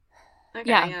okay,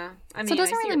 yeah. I mean, so it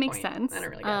doesn't really make sense. I don't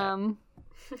really get it.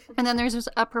 And then there's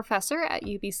a professor at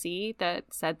UBC that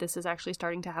said this is actually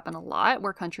starting to happen a lot,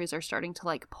 where countries are starting to,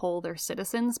 like, poll their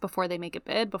citizens before they make a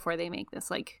bid, before they make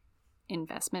this, like,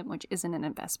 investment, which isn't an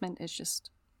investment, it's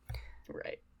just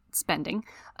spending.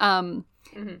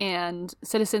 And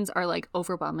citizens are, like,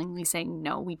 overwhelmingly saying,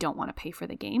 no, we don't want to pay for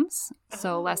the games.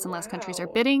 So less and less countries are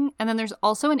bidding. And then there's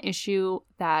also an issue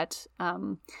that,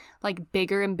 like,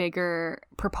 bigger and bigger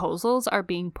proposals are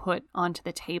being put onto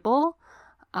the table.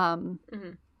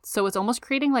 So it's almost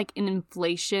creating, like, an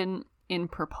inflation in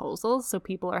proposals. So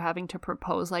people are having to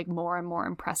propose, like, more and more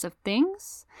impressive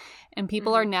things. And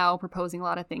people are now proposing a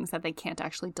lot of things that they can't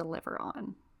actually deliver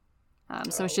on.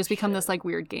 So it's just become this, like,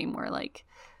 weird game where, like,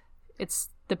 it's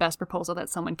the best proposal that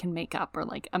someone can make up or,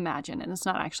 like, imagine, and it's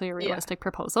not actually a realistic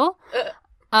proposal.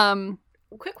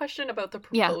 Quick question about the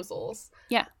proposals.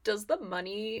 Yeah. Does the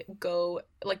money go,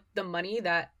 like, the money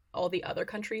that all the other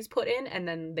countries put in and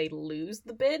then they lose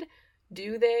the bid?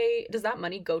 Does that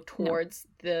money go towards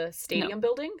the stadium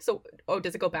building? So,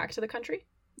 does it go back to the country?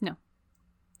 No.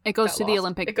 It goes to the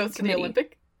Olympic It goes committee. to the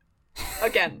Olympic?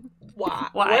 Again, why?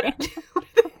 Why?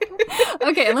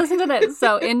 Okay, listen to this.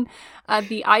 So in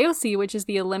the IOC, which is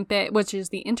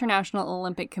the International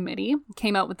Olympic Committee,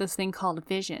 came out with this thing called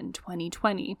Vision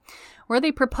 2020, where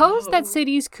they proposed that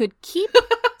cities could keep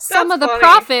some of the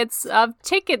profits of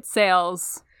ticket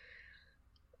sales.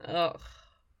 Oh.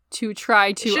 to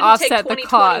try to offset the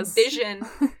cause. Vision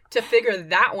to figure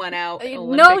that one out.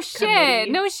 No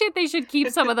shit. They should keep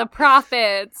some of the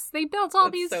profits. They built all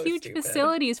these huge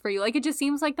facilities for you. Like, it just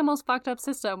seems like the most fucked up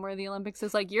system where the Olympics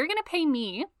is like, you're gonna pay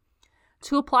me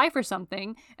to apply for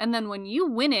something, and then when you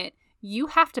win it, you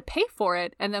have to pay for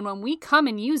it, and then when we come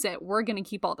and use it, we're going to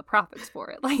keep all the profits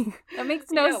for it. Like, that makes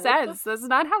no sense. That's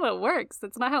not how it works.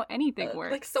 That's not how anything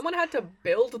works. Like, someone had to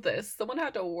build this. Someone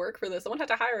had to work for this. Someone had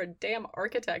to hire a damn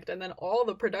architect, and then all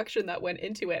the production that went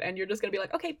into it, and you're just going to be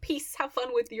like, okay, peace, have fun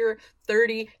with your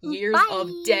 30 years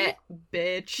of debt,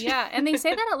 bitch. Yeah, and they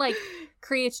say that it, like,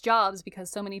 creates jobs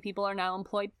because so many people are now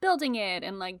employed building it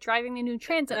and, like, driving the new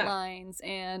transit lines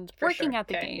and working at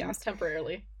the games. Yeah,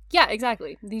 temporarily. Yeah,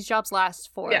 exactly. These jobs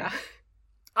last for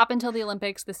up until the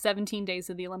Olympics, the 17 days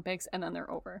of the Olympics, and then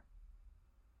they're over.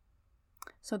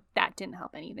 So that didn't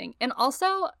help anything. And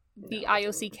also, the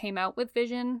IOC came out with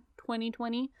Vision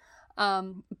 2020,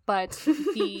 but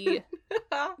the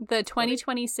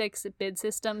 2026 bid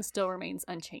system still remains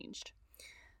unchanged.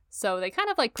 So they kind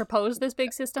of like proposed this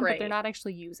big system, but they're not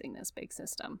actually using this big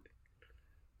system.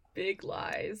 Big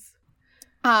lies.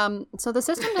 So the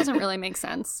system doesn't really make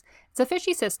sense. It's a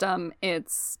fishy system.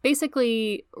 It's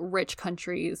basically rich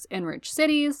countries in rich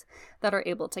cities that are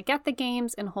able to get the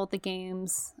games and hold the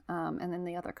games, and then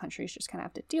the other countries just kind of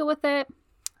have to deal with it.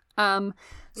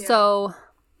 So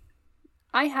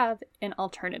I have an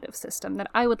alternative system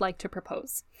that I would like to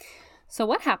propose. So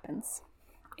what happens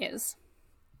is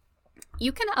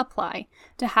you can apply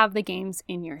to have the games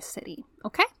in your city,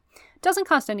 okay? Doesn't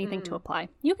cost anything to apply.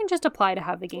 You can just apply to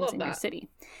have the games in your city.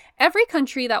 Every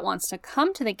country that wants to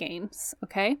come to the games,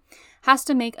 okay, has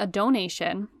to make a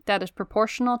donation that is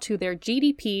proportional to their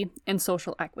GDP and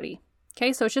social equity.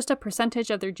 Okay, so it's just a percentage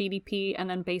of their GDP and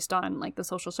then based on like the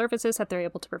social services that they're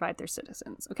able to provide their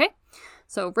citizens, okay?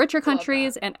 So richer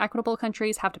countries and equitable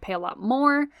countries have to pay a lot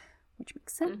more, which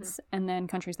makes sense. And then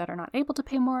countries that are not able to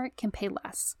pay more can pay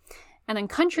less. And then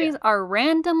countries are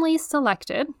randomly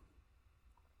selected.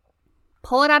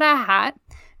 Pull it out of a hat.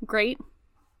 Great.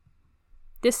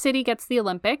 This city gets the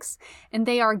Olympics, and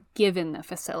they are given the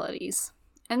facilities.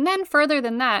 And then further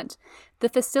than that, the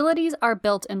facilities are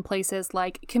built in places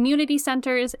like community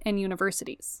centers and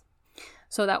universities.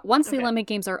 So that once the Olympic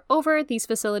Games are over, these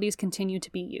facilities continue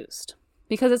to be used.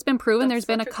 Because it's been proven there's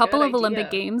been a couple of Olympic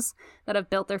Games that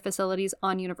have built their facilities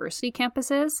on university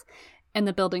campuses, and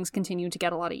the buildings continue to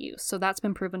get a lot of use. So that's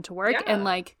been proven to work. And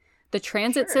like, the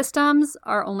transit systems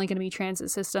are only going to be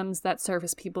transit systems that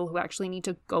service people who actually need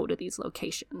to go to these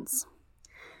locations.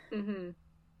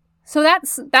 So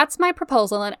that's my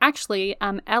proposal. And actually,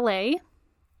 LA,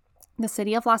 the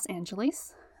city of Los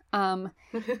Angeles,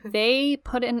 they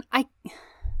put in...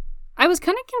 I was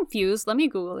kind of confused. Let me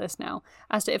Google this now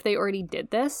as to if they already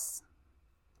did this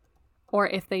or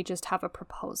if they just have a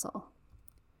proposal.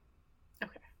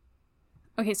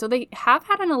 Okay, so they have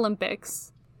had an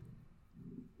Olympics...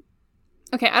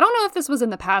 Okay, I don't know if this was in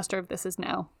the past or if this is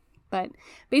now, but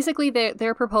basically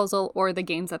their proposal or the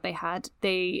games that they had,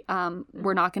 they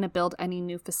were not going to build any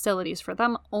new facilities for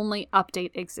them, only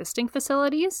update existing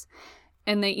facilities.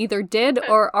 And they either did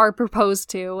or are proposed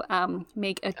to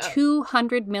make a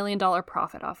 $200 million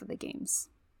profit off of the games.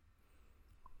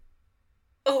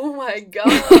 Oh my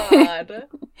god.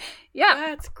 Yeah.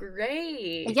 That's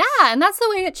great. Yeah, and that's the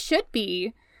way it should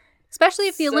be. Especially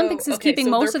if the Olympics is keeping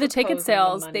most of the ticket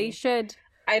sales, they should...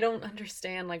 I don't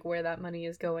understand, like, where that money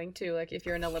is going to. Like, if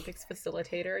you're an Olympics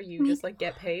facilitator, you just, like,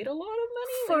 get paid a lot of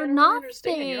money? For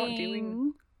nothing. You're not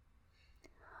doing...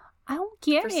 I don't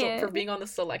get it. For being on the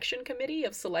selection committee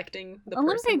of selecting the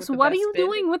Olympics, person with the what best are you bid?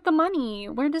 doing with the money?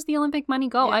 Where does the Olympic money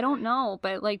go? I don't know,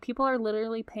 but, like, people are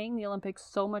literally paying the Olympics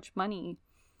so much money.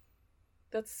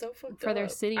 That's so fucked up. For their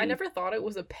city. I never thought it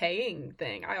was a paying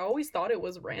thing. I always thought it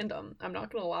was random. I'm not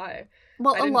gonna lie.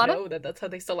 Well, I didn't know that that's how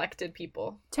they selected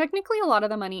people. Technically, a lot of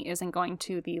the money isn't going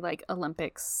to the, like,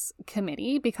 Olympics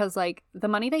committee because, like, the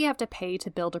money that you have to pay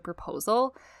to build a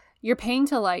proposal, you're paying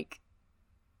to, like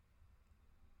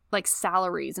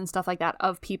salaries and stuff like that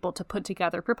of people to put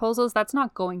together proposals. That's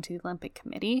not going to the Olympic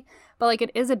committee, but, like,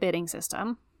 it is a bidding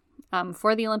system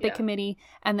for the Olympic committee,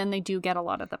 and then they do get a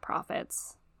lot of the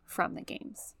profits from the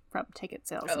games, from ticket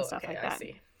sales and stuff like that. I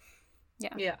see.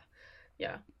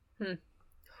 Yeah.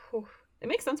 It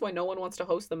makes sense why no one wants to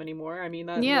host them anymore. I mean,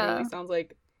 that literally sounds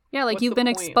like... Yeah, like, you've been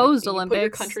exposed, like, Olympics. You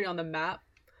put your country on the map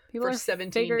for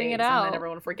 17 days, and then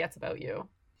everyone forgets about you.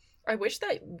 I wish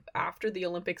that after the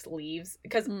Olympics leaves,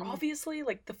 because obviously,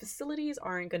 like, the facilities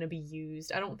aren't going to be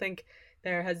used. I don't think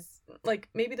there has, like,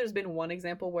 maybe there's been one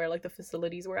example where, like, the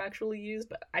facilities were actually used,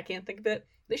 but I can't think of it.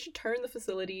 They should turn the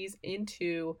facilities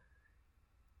into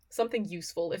something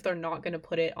useful if they're not going to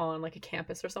put it on like a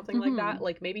campus or something like that.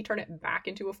 Like maybe turn it back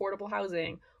into affordable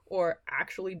housing, or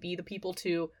actually be the people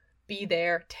to be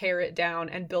there, tear it down,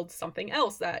 and build something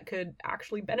else that could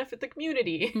actually benefit the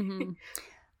community.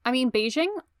 I mean, Beijing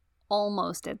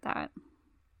almost did that.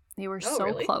 They were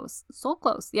really? close. So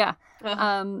close, yeah.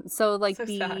 So like so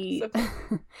the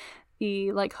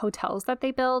like hotels that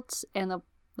they built and the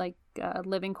like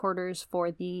living quarters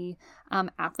for the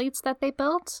athletes that they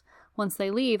built, once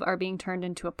they leave, are being turned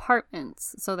into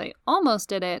apartments. So they almost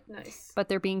did it, but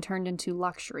they're being turned into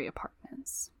luxury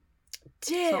apartments.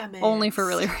 Damn it. Only for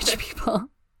really rich people.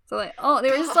 So like, oh,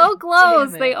 they were so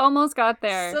close. They almost got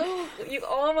there. So you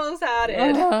almost had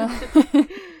it.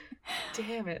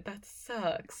 Damn it, that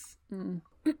sucks. Good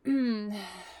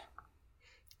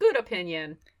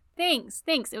opinion. Thanks.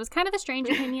 It was kind of a strange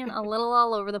opinion, a little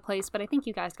all over the place, but I think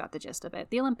you guys got the gist of it.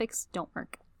 The Olympics don't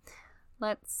work.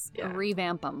 Let's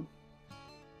revamp them.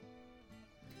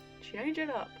 Change it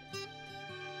up.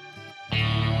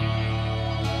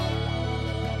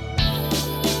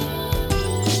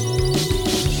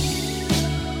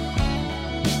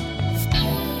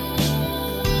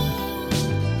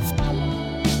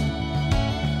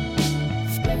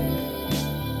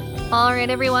 All right,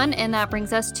 everyone, and that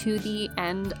brings us to the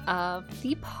end of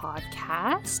the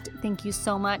podcast. Thank you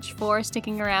so much for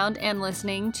sticking around and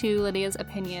listening to Lydia's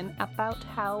opinion about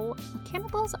how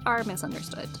cannibals are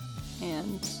misunderstood.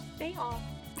 And they are.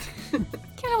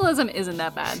 Cannibalism isn't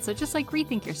that bad, so just like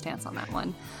rethink your stance on that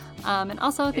one. And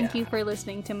also thank you for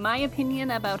listening to my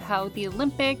opinion about how the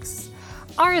Olympics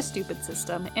are a stupid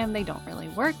system and they don't really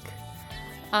work.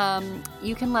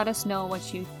 You can let us know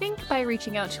what you think by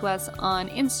reaching out to us on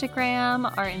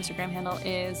Instagram. Our Instagram handle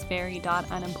is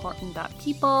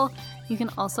very.unimportant.people. You can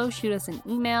also shoot us an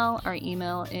email. Our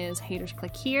email is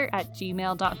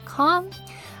hatersclickhere@gmail.com.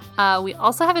 We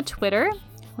also have a Twitter,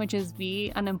 which is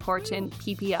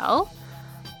VUnimportantPPL.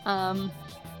 And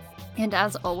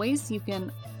as always, you can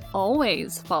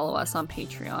always follow us on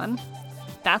Patreon.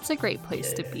 That's a great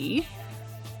place to be.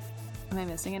 Am I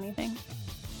missing anything?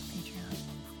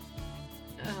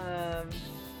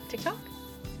 TikTok?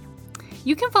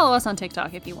 You can follow us on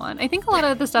TikTok if you want. I think a lot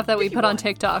of the stuff that we put on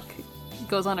TikTok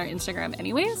goes on our Instagram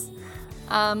anyways.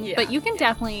 But you can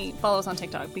definitely follow us on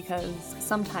TikTok because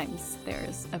sometimes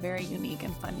there's a very unique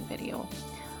and funny video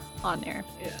on there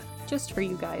just for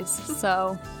you guys.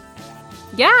 So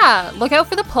yeah, look out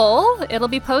for the poll. It'll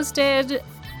be posted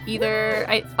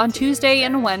either on Tuesday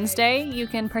and Wednesday. You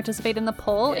can participate in the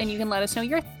poll and you can let us know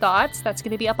your thoughts. That's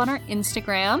going to be up on our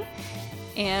Instagram.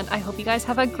 And I hope you guys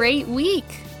have a great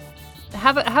week.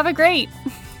 Have a great.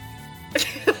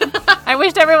 I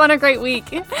wished everyone a great week.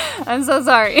 I'm so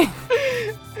sorry.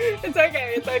 It's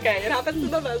okay. It happens to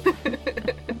the best.